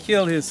Kuti to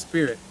kill his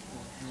spirit.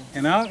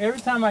 And every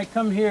time I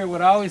come here, what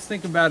I always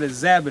think about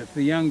is Zabeth,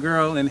 the young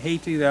girl in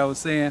Haiti that I was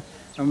saying.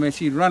 I mean,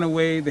 she'd run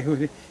away. They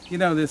would, you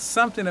know, there's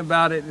something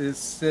about it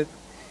is that,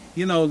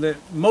 you know, that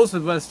most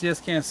of us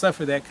just can't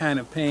suffer that kind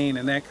of pain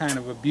and that kind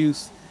of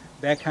abuse,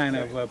 that kind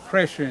of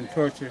pressure and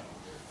torture.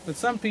 But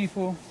some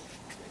people,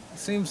 it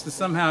seems to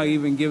somehow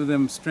even give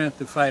them strength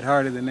to fight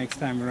harder the next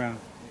time around.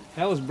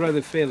 That was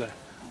Brother Fela.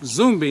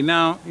 Zumbi.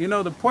 Now, you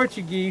know, the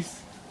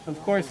Portuguese, of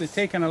course, had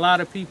taken a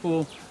lot of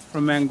people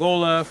from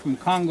Angola, from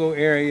Congo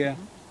area,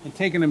 and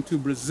taken them to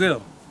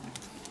Brazil,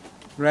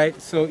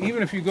 right? So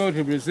even if you go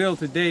to Brazil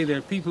today, there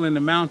are people in the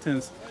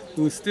mountains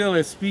who still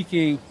are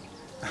speaking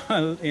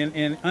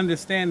and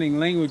understanding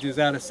languages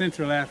out of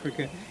Central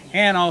Africa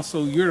and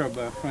also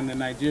Yoruba from the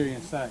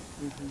Nigerian side.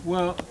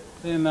 Well,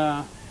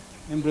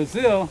 in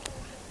Brazil,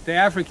 the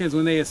Africans,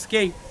 when they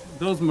escaped,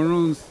 those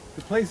Maroons,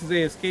 the places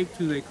they escaped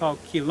to, they called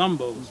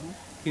quilombos.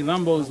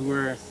 Quilombos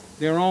were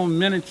their own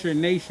miniature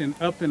nation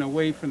up and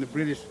away from the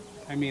British,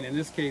 I mean, in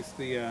this case,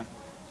 the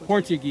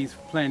Portuguese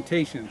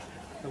plantations.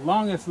 The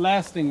longest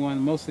lasting one,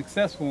 most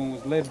successful one,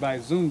 was led by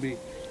Zumbi.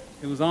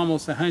 It was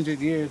almost 100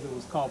 years. It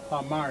was called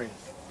Palmares.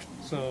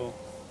 So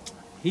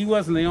he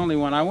wasn't the only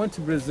one. I went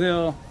to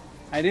Brazil.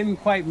 I didn't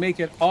quite make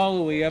it all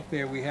the way up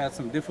there. We had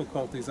some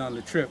difficulties on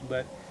the trip,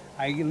 but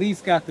I at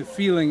least got the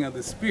feeling of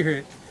the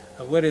spirit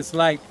of what it's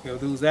like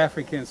of those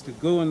Africans to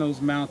go in those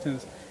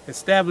mountains,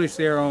 establish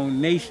their own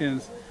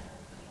nations,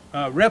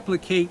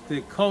 replicate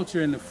the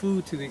culture and the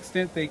food to the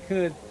extent they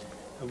could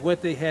of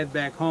what they had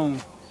back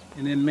home,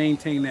 and then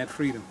maintain that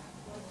freedom.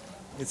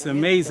 It's an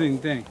amazing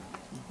thing.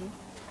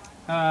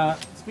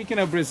 Speaking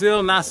of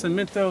Brazil,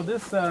 Nascimento,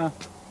 this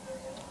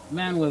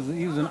man was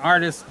an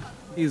artist,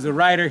 he's a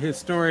writer,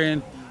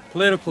 historian,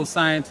 political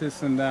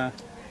scientist, and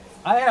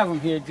I have him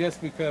here just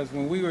because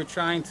when we were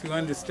trying to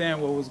understand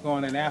what was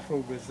going on in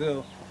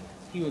Afro-Brazil,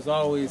 he was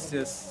always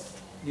just,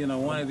 you know,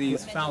 one of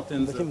these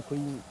fountains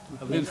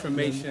of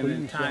information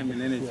and time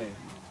and energy.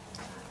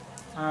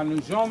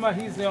 Nujoma,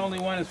 he's the only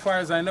one, as far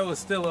as I know, is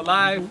still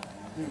alive.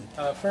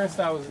 First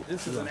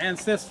this is an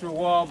ancestral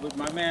wall, but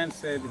my man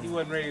said he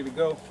wasn't ready to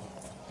go.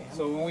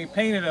 So when we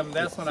painted him,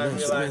 that's when I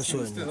realized he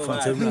was still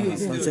alive.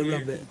 He's still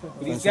here,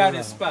 but he's got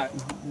his spot.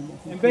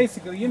 And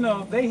basically, you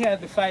know, they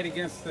had to fight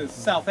against the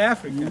South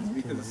Africans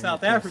because the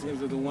South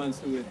Africans are the ones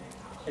who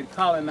had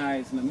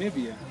colonized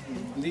Namibia.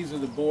 And these are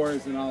the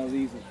Boers and all of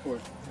these, of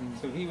course.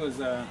 So he was,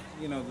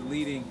 you know, the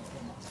leading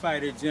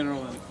fighter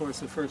general and, of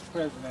course, the first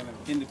president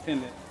of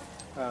independent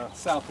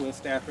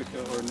Southwest Africa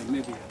or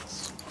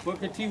Namibia.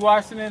 Booker T.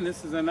 Washington,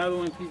 this is another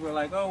one. People are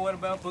like, oh, what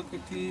about Booker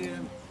T.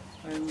 and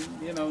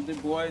you know, Du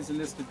Bois and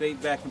this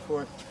debate back and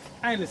forth.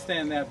 I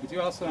understand that, but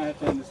you also have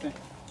to understand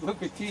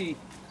Booker T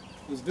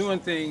was doing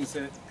things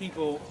that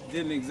people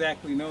didn't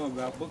exactly know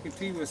about. Booker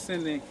T was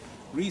sending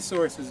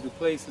resources to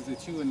places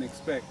that you wouldn't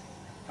expect.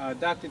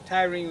 Dr.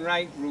 Tyreen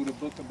Wright wrote a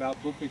book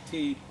about Booker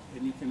T,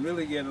 and you can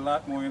really get a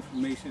lot more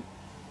information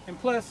And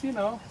plus, you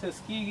know,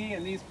 Tuskegee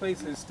and these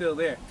places are still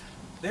there.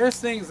 There's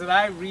things that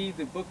I read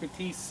that Booker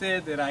T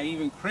said that I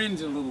even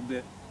cringe a little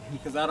bit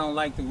because I don't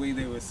like the way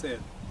they were said.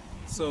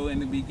 So in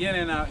the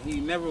beginning, he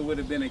never would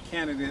have been a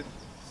candidate,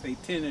 say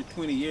 10 or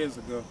 20 years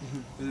ago.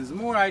 But the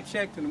more I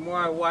checked and the more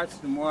I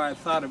watched, the more I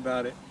thought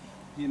about it,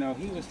 you know,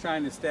 he was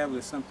trying to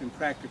establish something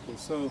practical.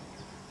 So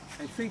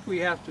I think we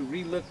have to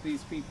relook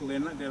these people.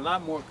 They're a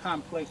lot more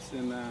complex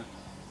than,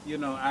 you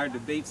know, our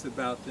debates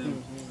about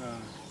them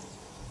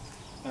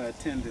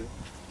tend to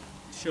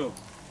show.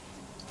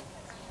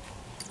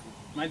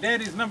 My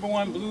daddy's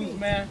 #1 blues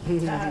man,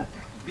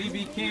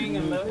 B.B. King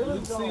and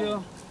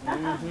Lucille.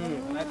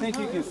 And I think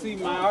you can see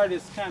my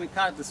artist kind of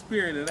caught the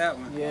spirit of that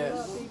one.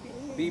 Yes.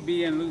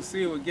 B.B. and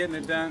Lucille were getting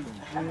it done.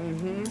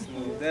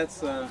 So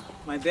that's,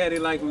 my daddy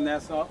liked him,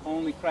 that's the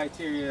only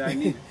criteria I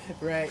need.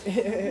 Right.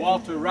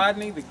 Walter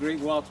Rodney, the great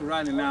Walter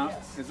Rodney. Now,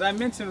 as I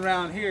mentioned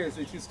around here, is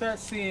that you start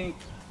seeing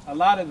a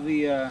lot of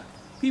the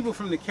people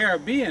from the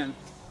Caribbean.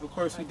 Of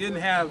course, we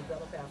didn't have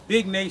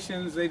big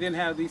nations, they didn't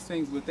have these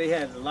things, but they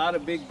had a lot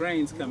of big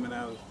brains coming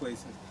out of those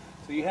places.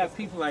 So you have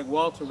people like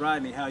Walter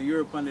Rodney, how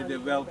Europe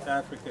underdeveloped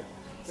Africa,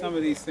 some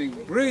of these things.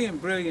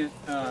 Brilliant, brilliant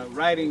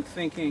writing,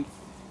 thinking,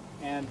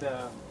 and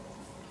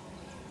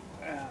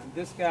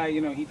this guy,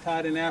 you know, he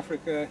taught in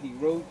Africa, he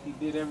wrote, he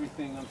did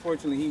everything.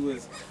 Unfortunately, he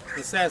was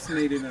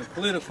assassinated in a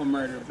political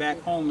murder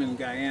back home in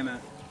Guyana,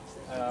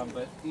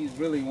 but he's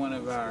really one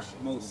of our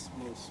most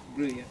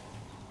brilliant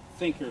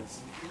thinkers,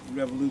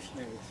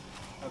 revolutionaries.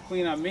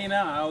 Queen Amina,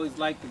 I always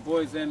like the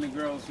boys and the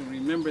girls to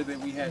remember that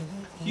we had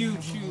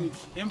huge, huge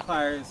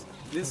empires.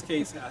 In this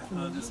case,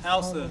 this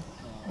Hausa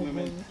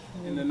women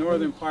in the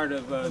northern part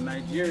of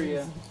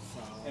Nigeria,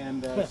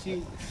 and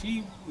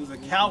she was a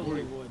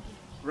cavalry,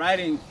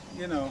 riding,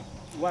 you know,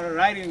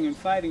 riding and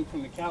fighting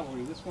from the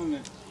cavalry. This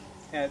woman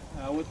had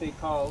what they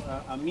call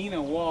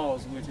Amina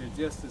walls, which are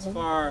just as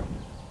far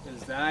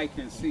as the eye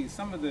can see.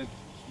 Some of the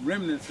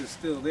remnants are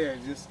still there,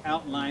 just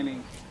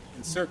outlining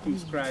and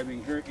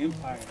circumscribing her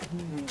empire.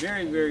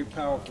 Very, very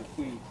powerful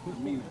queen,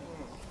 Amina.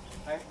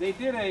 They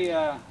did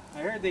I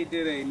heard they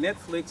did a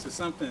Netflix or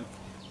something,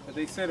 but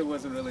they said it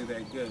wasn't really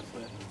that good,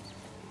 but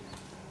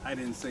I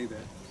didn't say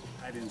that.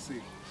 I didn't see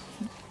it.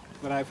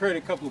 But I've heard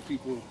a couple of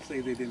people say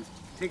they didn't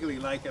particularly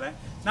like it.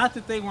 Not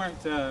that they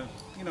weren't,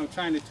 you know,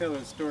 trying to tell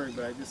a story,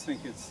 but I just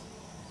think it's,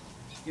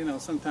 you know,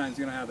 sometimes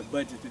you don't have the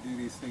budget to do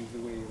these things the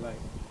way you like.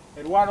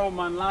 Eduardo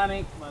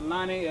Manlani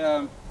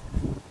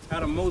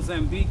out of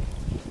Mozambique.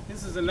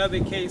 This is another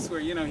case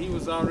where, you know, he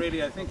was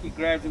already, I think he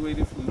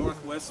graduated from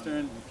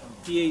Northwestern,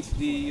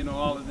 PhD, you know,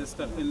 all of this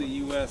stuff in the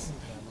U.S.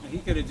 He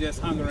could have just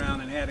hung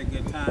around and had a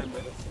good time,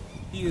 but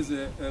he is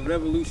a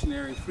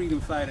revolutionary freedom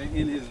fighter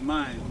in his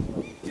mind,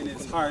 in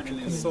his heart, and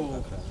his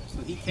soul.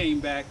 So he came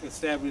back,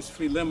 established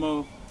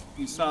Frelimo.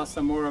 You saw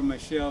Samora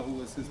Machel, who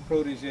was his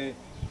protege.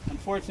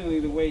 Unfortunately,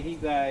 the way he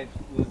died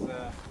was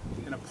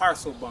in a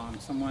parcel bomb.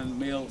 Someone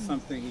mailed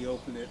something, he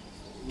opened it,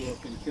 blew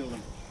up and killed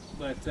him.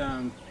 But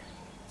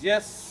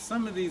just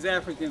some of these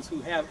Africans who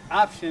have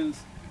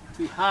options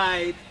to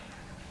hide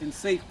in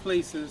safe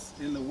places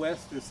in the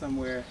West or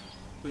somewhere,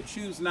 but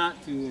choose not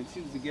to, and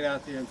choose to get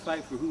out there and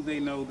fight for who they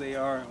know they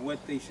are and what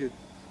they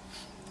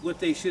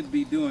should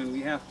be doing.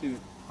 We have to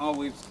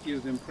always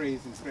give them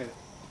praise and credit.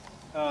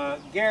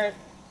 Garrett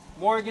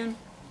Morgan.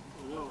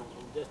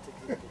 Get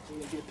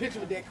a picture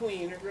with that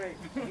queen, that's right.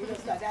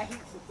 That heat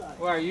sometimes.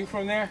 Where are you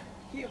from there?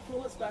 Here,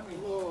 full of stuff.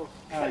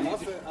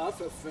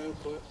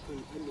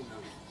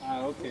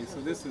 Okay,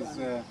 so this is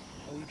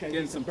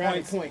getting some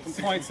points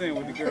in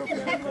with the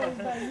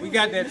girlfriend. We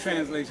got that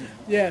translation.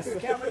 Yes,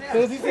 as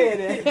soon as he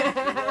said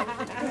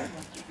that.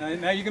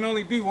 Now you can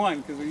only do one,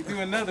 because when you do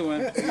another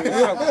one, you're in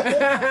trouble.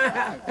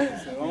 Okay,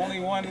 so only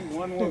one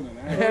woman.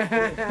 All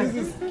right?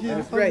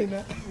 That's right.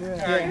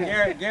 All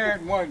right,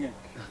 Garrett Morgan.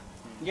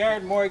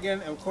 Garrett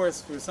Morgan, of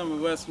course, for some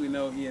of us, we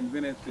know he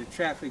invented the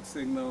traffic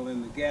signal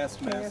and the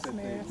gas mask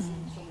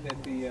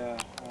that the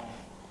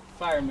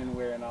firemen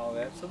wear and all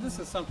that. So this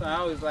is something I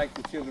always like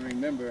the children to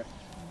remember,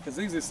 because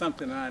these are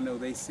something that I know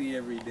they see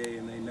every day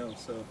and they know.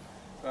 So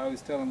I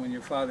always tell them when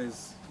your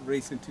father's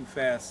racing too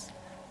fast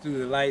through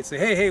the light, say,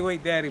 hey,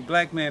 wait, Daddy,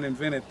 black man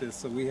invented this,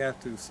 so we have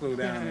to slow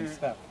down and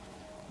stop.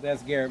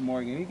 That's Garrett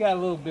Morgan. He got a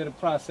little bit of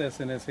process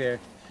in his hair.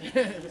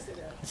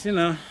 But, you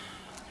know,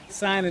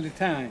 sign of the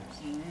times.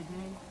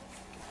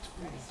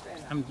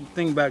 I'm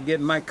thinking about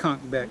getting my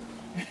conch back.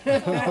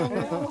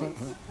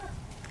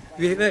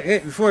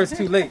 Before it's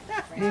too late.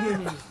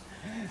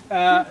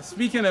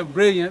 Speaking of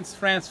brilliance,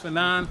 Frantz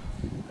Fanon,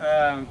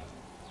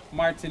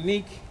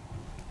 Martinique.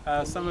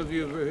 Some of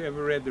you have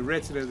ever read The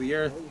Wretched of the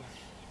Earth.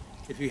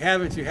 If you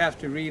haven't, you have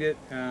to read it,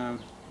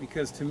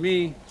 because to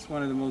me, it's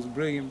one of the most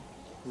brilliant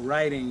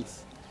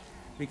writings,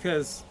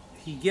 because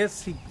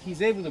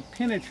he's able to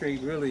penetrate,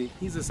 really,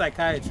 he's a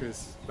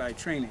psychiatrist by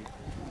training.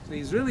 So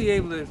he's really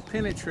able to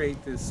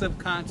penetrate the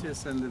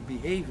subconscious and the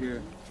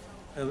behavior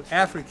of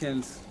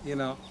Africans, you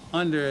know,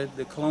 under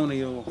the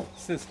colonial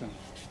system,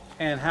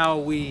 and how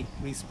we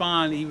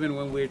respond even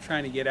when we're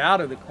trying to get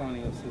out of the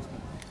colonial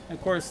system. And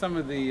of course, some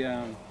of the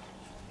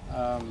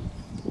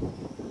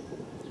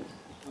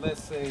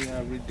let's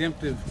say,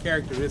 redemptive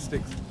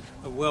characteristics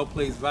of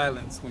well-placed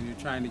violence when you're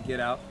trying to get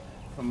out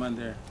from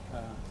under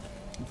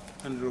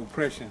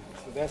oppression.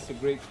 So that's the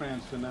great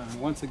Frantz Fanon,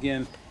 once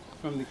again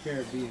from the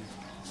Caribbean.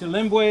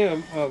 Chilimbwe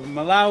of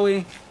Malawi,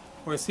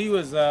 of course, he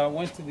was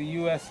went to the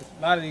U.S.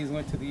 A lot of these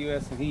went to the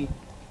U.S. and he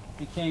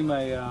became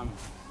a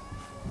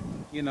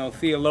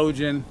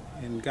theologian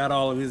and got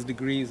all of his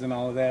degrees and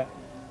all of that.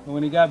 But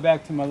when he got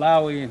back to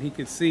Malawi and he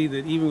could see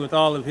that even with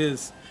all of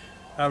his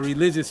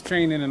religious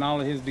training and all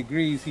of his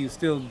degrees, he was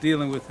still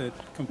dealing with a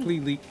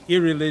completely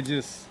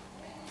irreligious,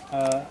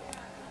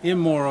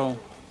 immoral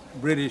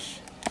British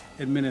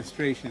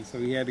administration. So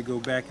he had to go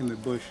back in the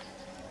bush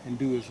and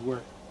do his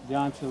work.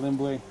 John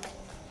Chilimbwe,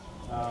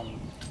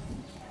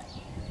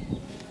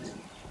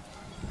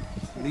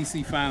 at least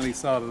he finally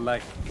saw the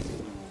light.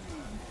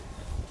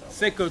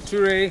 Sekou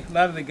Touré, a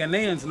lot of the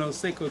Ghanaians know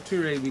Sekou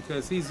Touré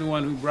because he's the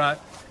one who brought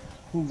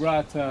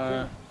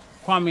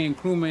Kwame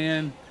Nkrumah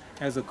in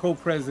as a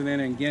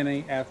co-president in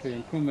Guinea after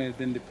Nkrumah had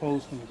been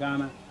deposed from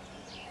Ghana.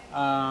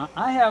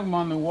 I have him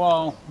on the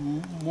wall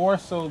more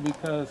so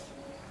because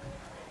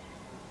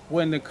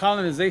when the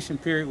colonization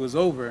period was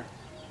over,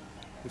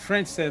 the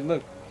French said,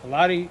 look,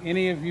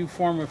 any of you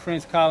former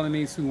French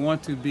colonies who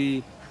want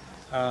to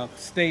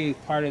stay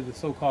part of the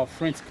so-called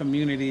French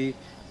community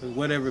with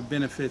whatever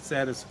benefits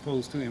that is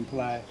supposed to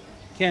imply,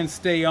 can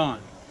stay on.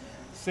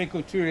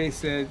 Sekou Touré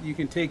said, you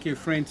can take your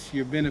French,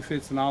 your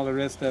benefits and all the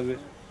rest of it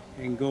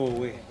and go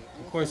away.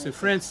 Of course, the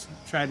French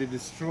tried to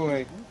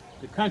destroy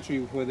the country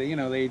where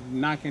they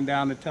knocking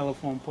down the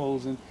telephone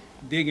poles and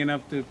digging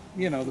up the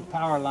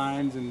power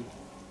lines and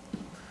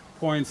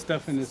pouring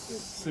stuff in the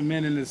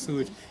cement in the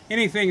sewage,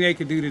 anything they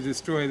could do to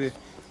destroy the.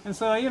 And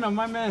so,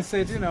 my man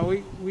said,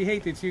 we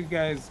hate that you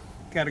guys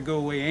got to go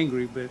away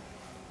angry, but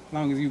as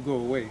long as you go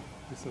away,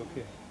 it's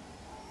okay.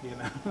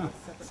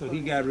 So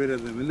he got rid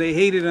of them, and they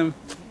hated him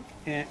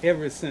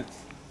ever since.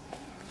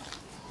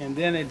 And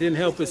then it didn't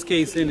help his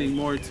case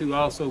anymore to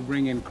also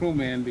bring in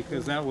Nkrumah in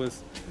because that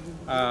was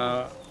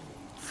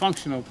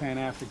functional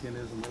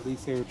Pan-Africanism. At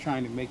least they were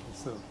trying to make it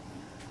so.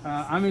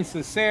 Aimé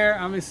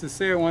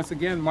Césaire, once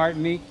again,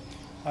 Martinique.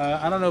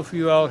 I don't know if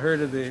you all heard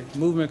of the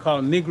movement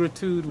called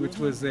Negritude, which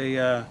was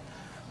a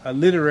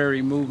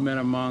literary movement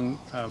among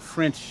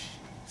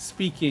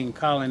French-speaking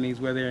colonies,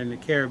 whether in the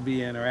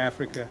Caribbean or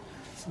Africa.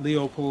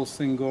 Léopold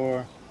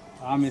Senghor,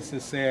 Aimé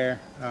Césaire,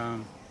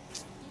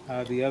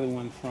 the other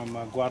one from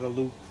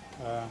Guadeloupe.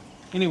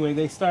 Anyway,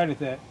 they started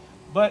that.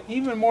 But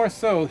even more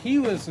so, he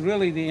was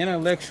really the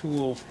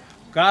intellectual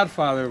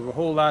godfather of a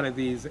whole lot of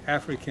these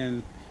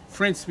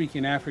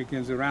French-speaking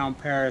Africans around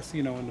Paris,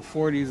 in the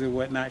 40s or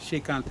whatnot,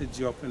 Cheikh Anta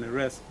Diop and the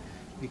rest,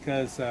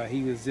 because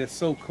he was just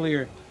so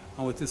clear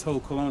on what this whole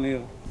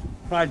colonial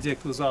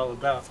project was all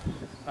about.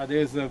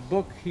 There's a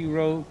book he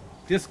wrote,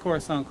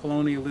 Discourse on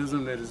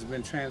Colonialism, that has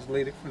been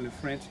translated from the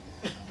French.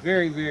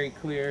 Very, very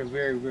clear,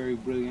 very, very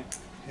brilliant.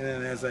 And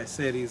then, as I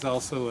said, he's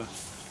also a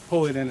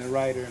poet and a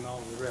writer and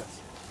all the rest.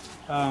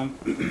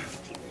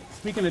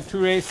 Speaking of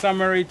Touré,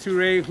 Samari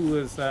Touré, who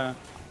was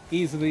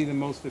easily the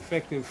most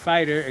effective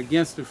fighter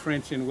against the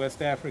French in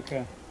West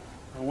Africa.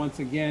 Once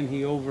again,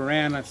 he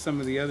overran some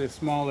of the other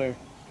smaller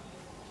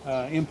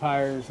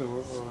empires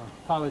or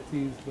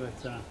polities, but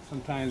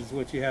sometimes it's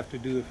what you have to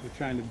do if you're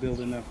trying to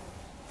build enough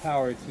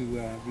power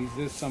to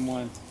resist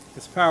someone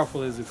as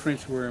powerful as the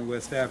French were in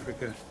West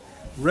Africa,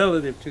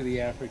 relative to the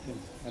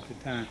Africans at the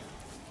time.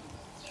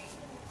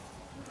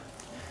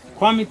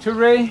 Kwame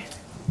Touré,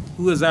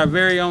 who is our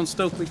very own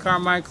Stokely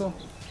Carmichael,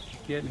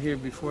 getting here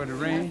before the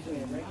rain.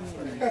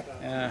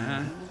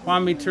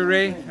 Kwame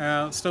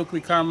Touré,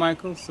 Stokely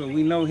Carmichael, so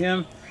we know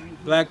him.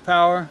 Black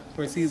Power, of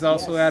course, he's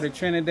also out of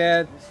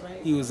Trinidad.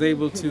 He was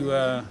able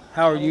to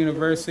Howard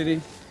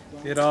University,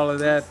 did all of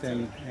that,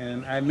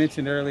 and I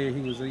mentioned earlier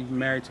he was even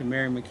married to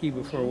Mary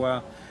McKeeba for a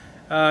while.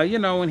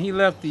 When he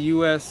left the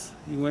U.S.,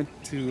 he went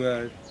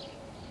to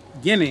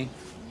Guinea,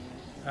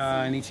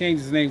 and he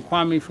changed his name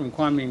Kwame from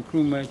Kwame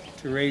Nkrumah,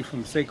 Touré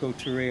from Sekou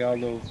Touré,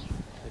 although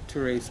the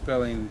Touré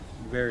spelling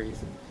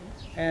varies.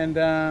 And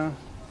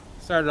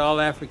started All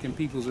African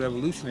People's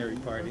Revolutionary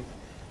Party,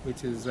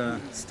 which is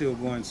still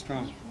going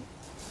strong.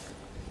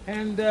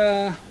 And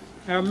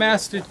our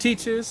master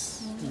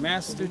teachers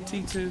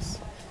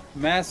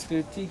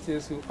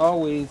who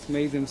always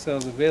made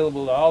themselves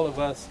available to all of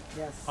us,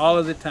 all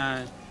of the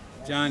time.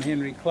 John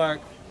Henry Clark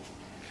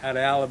out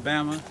of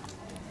Alabama,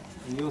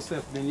 and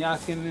Yosef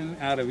Ben-Yakinen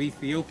out of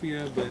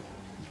Ethiopia, but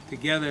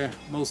together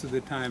most of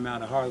the time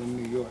out of Harlem,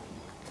 New York.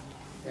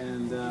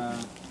 And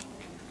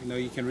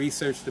you can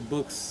research the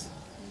books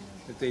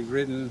that they've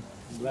written,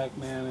 Black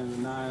Man in the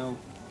Nile,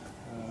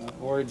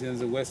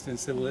 Origins of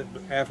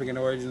African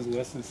Origins,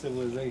 Western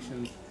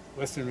Civilizations,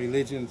 Western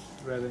Religions,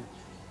 rather,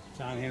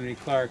 John Henry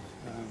Clark,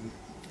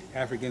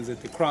 Africans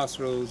at the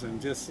Crossroads, and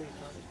just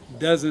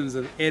dozens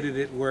of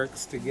edited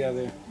works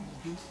together.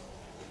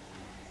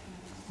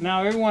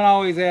 Now, everyone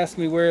always asks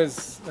me,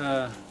 where's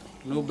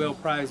Nobel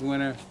Prize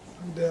winner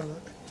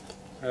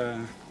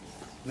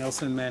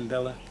Nelson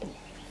Mandela?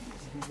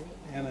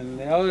 And then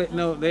they always,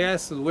 no, they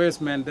asked us, where's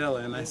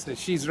Mandela? And I said,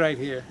 she's right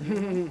here.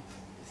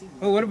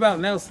 Oh, what about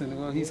Nelson?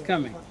 Well, he's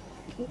coming.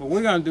 But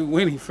we're going to do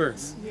Winnie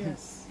first.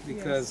 Yes.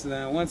 Because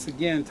once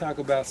again, talk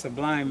about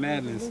sublime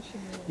madness.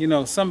 You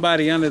know,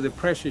 somebody under the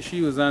pressure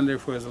she was under,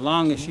 for as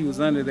long as she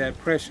was under that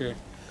pressure,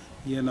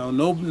 you know,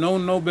 no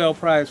Nobel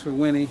Prize for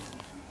Winnie,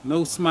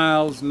 no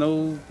smiles,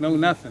 no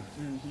nothing.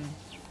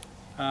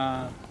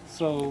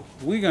 So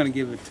we're going to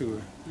give it to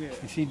her.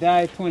 And she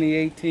died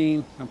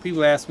 2018. And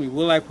people ask me,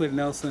 will I put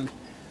Nelson?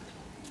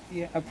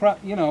 Yeah,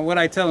 you know, what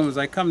I tell them is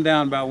I come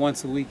down about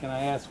once a week and I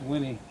ask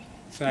Winnie,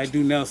 should I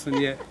do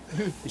Nelson yet?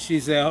 And she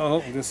said,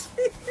 oh, just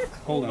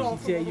hold on.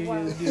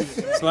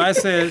 So I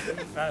said,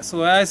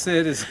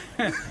 is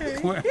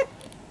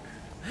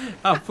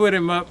I'll put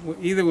him up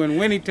either when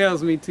Winnie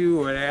tells me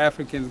to, or the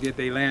Africans get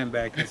their land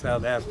back in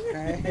South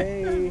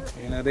Africa.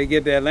 You know, they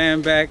get their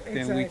land back,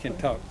 then we can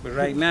talk. But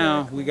right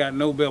now, we got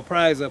Nobel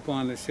Prize up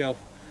on the shelf,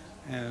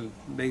 and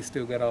they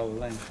still got all the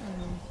land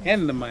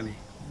and the money.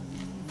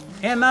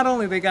 And not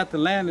only they got the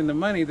land and the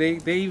money, they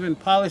even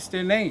polished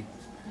their name.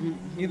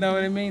 You know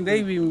what I mean?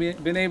 They've even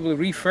been able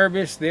to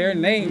refurbish their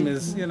name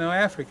as, you know,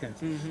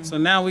 Africans. So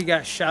now we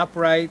got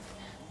ShopRite,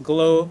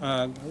 Glow,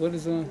 what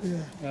is it?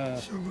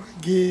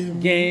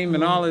 Game,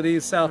 and all of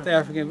these South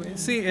African.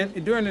 See,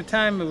 during the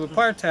time of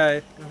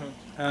apartheid,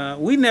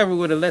 we never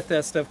would have let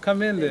that stuff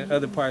come into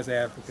other parts of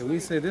Africa. We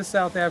said, this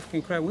South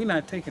African crap, we're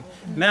not taking.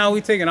 Now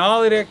we're taking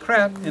all of their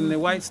crap, and the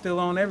whites still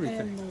own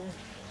everything.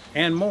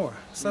 And more.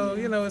 So,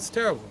 you know, it's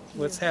terrible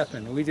what's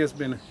happened. We just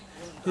been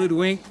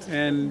hoodwinked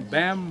and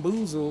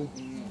bamboozled.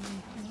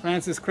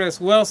 Francis Cress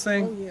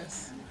Welsing,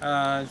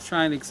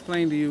 trying to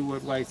explain to you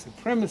what white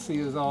supremacy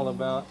is all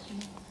about,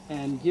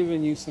 and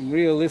giving you some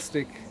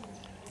realistic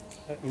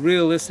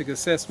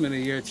assessment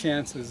of your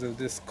chances of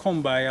this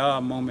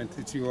kumbaya moment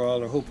that you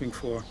all are hoping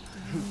for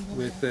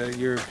with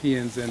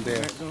Europeans and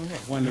their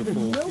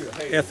wonderful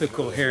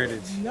ethical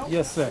heritage.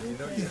 Yes, sir.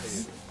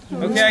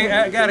 Okay,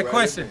 I got a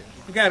question.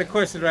 We got a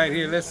question right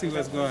here. Let's see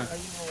what's going on.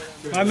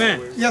 My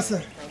man. Yes,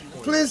 sir.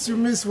 Please, you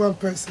miss one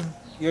person.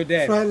 Your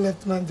dad. Flight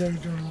Lieutenant Jerry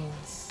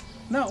Jones.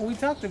 No, we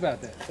talked about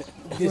that.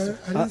 Well,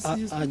 I didn't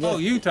see you. Oh,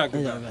 you talked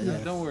about that.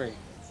 Yeah. Don't worry.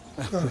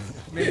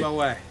 Maybe my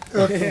wife.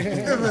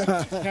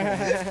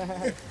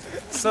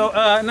 So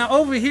now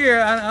over here,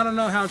 I don't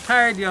know how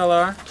tired y'all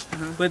are,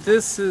 but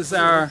this is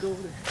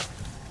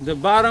the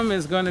bottom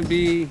is going to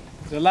be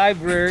the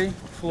library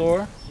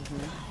floor.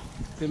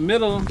 The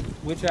middle,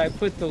 which I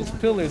put those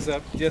pillars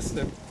up just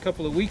a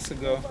couple of weeks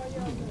ago,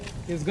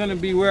 is going to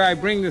be where I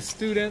bring the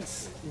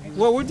students.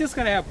 Well, we're just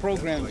going to have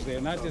programs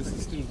there, not just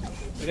the students.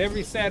 But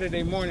every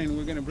Saturday morning,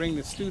 we're going to bring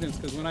the students,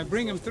 because when I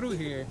bring them through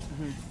here,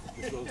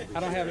 I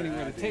don't have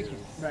anywhere to take them.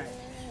 Right.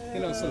 You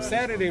know, so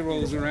Saturday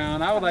rolls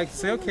around, I would like to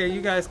say, okay, you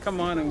guys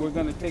come on, and we're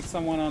going to take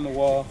someone on the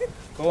wall,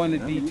 go into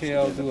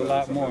detail, do a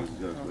lot more.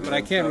 But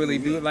I can't really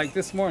do it like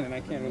this morning.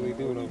 I can't really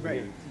do it over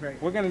here.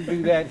 We're going to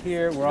do that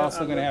here. We're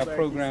also going to have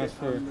programs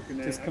for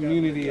just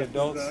community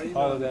adults,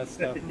 all of that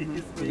stuff.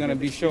 We're going to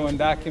be showing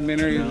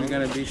documentaries. We're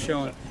going to be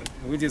showing.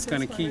 We're just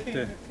going to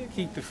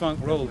keep the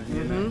funk rolling.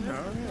 You know?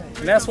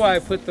 And that's why I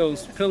put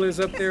those pillars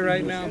up there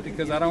right now,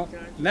 because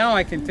now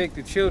I can take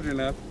the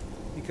children up.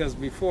 Because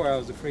before I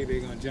was afraid they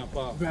were going to jump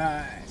off.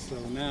 Right. So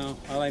now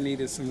all I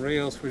need is some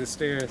rails for the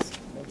stairs.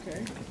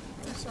 Okay.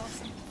 That's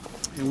awesome.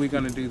 And we're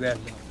going to do that.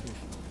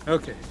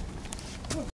 Okay.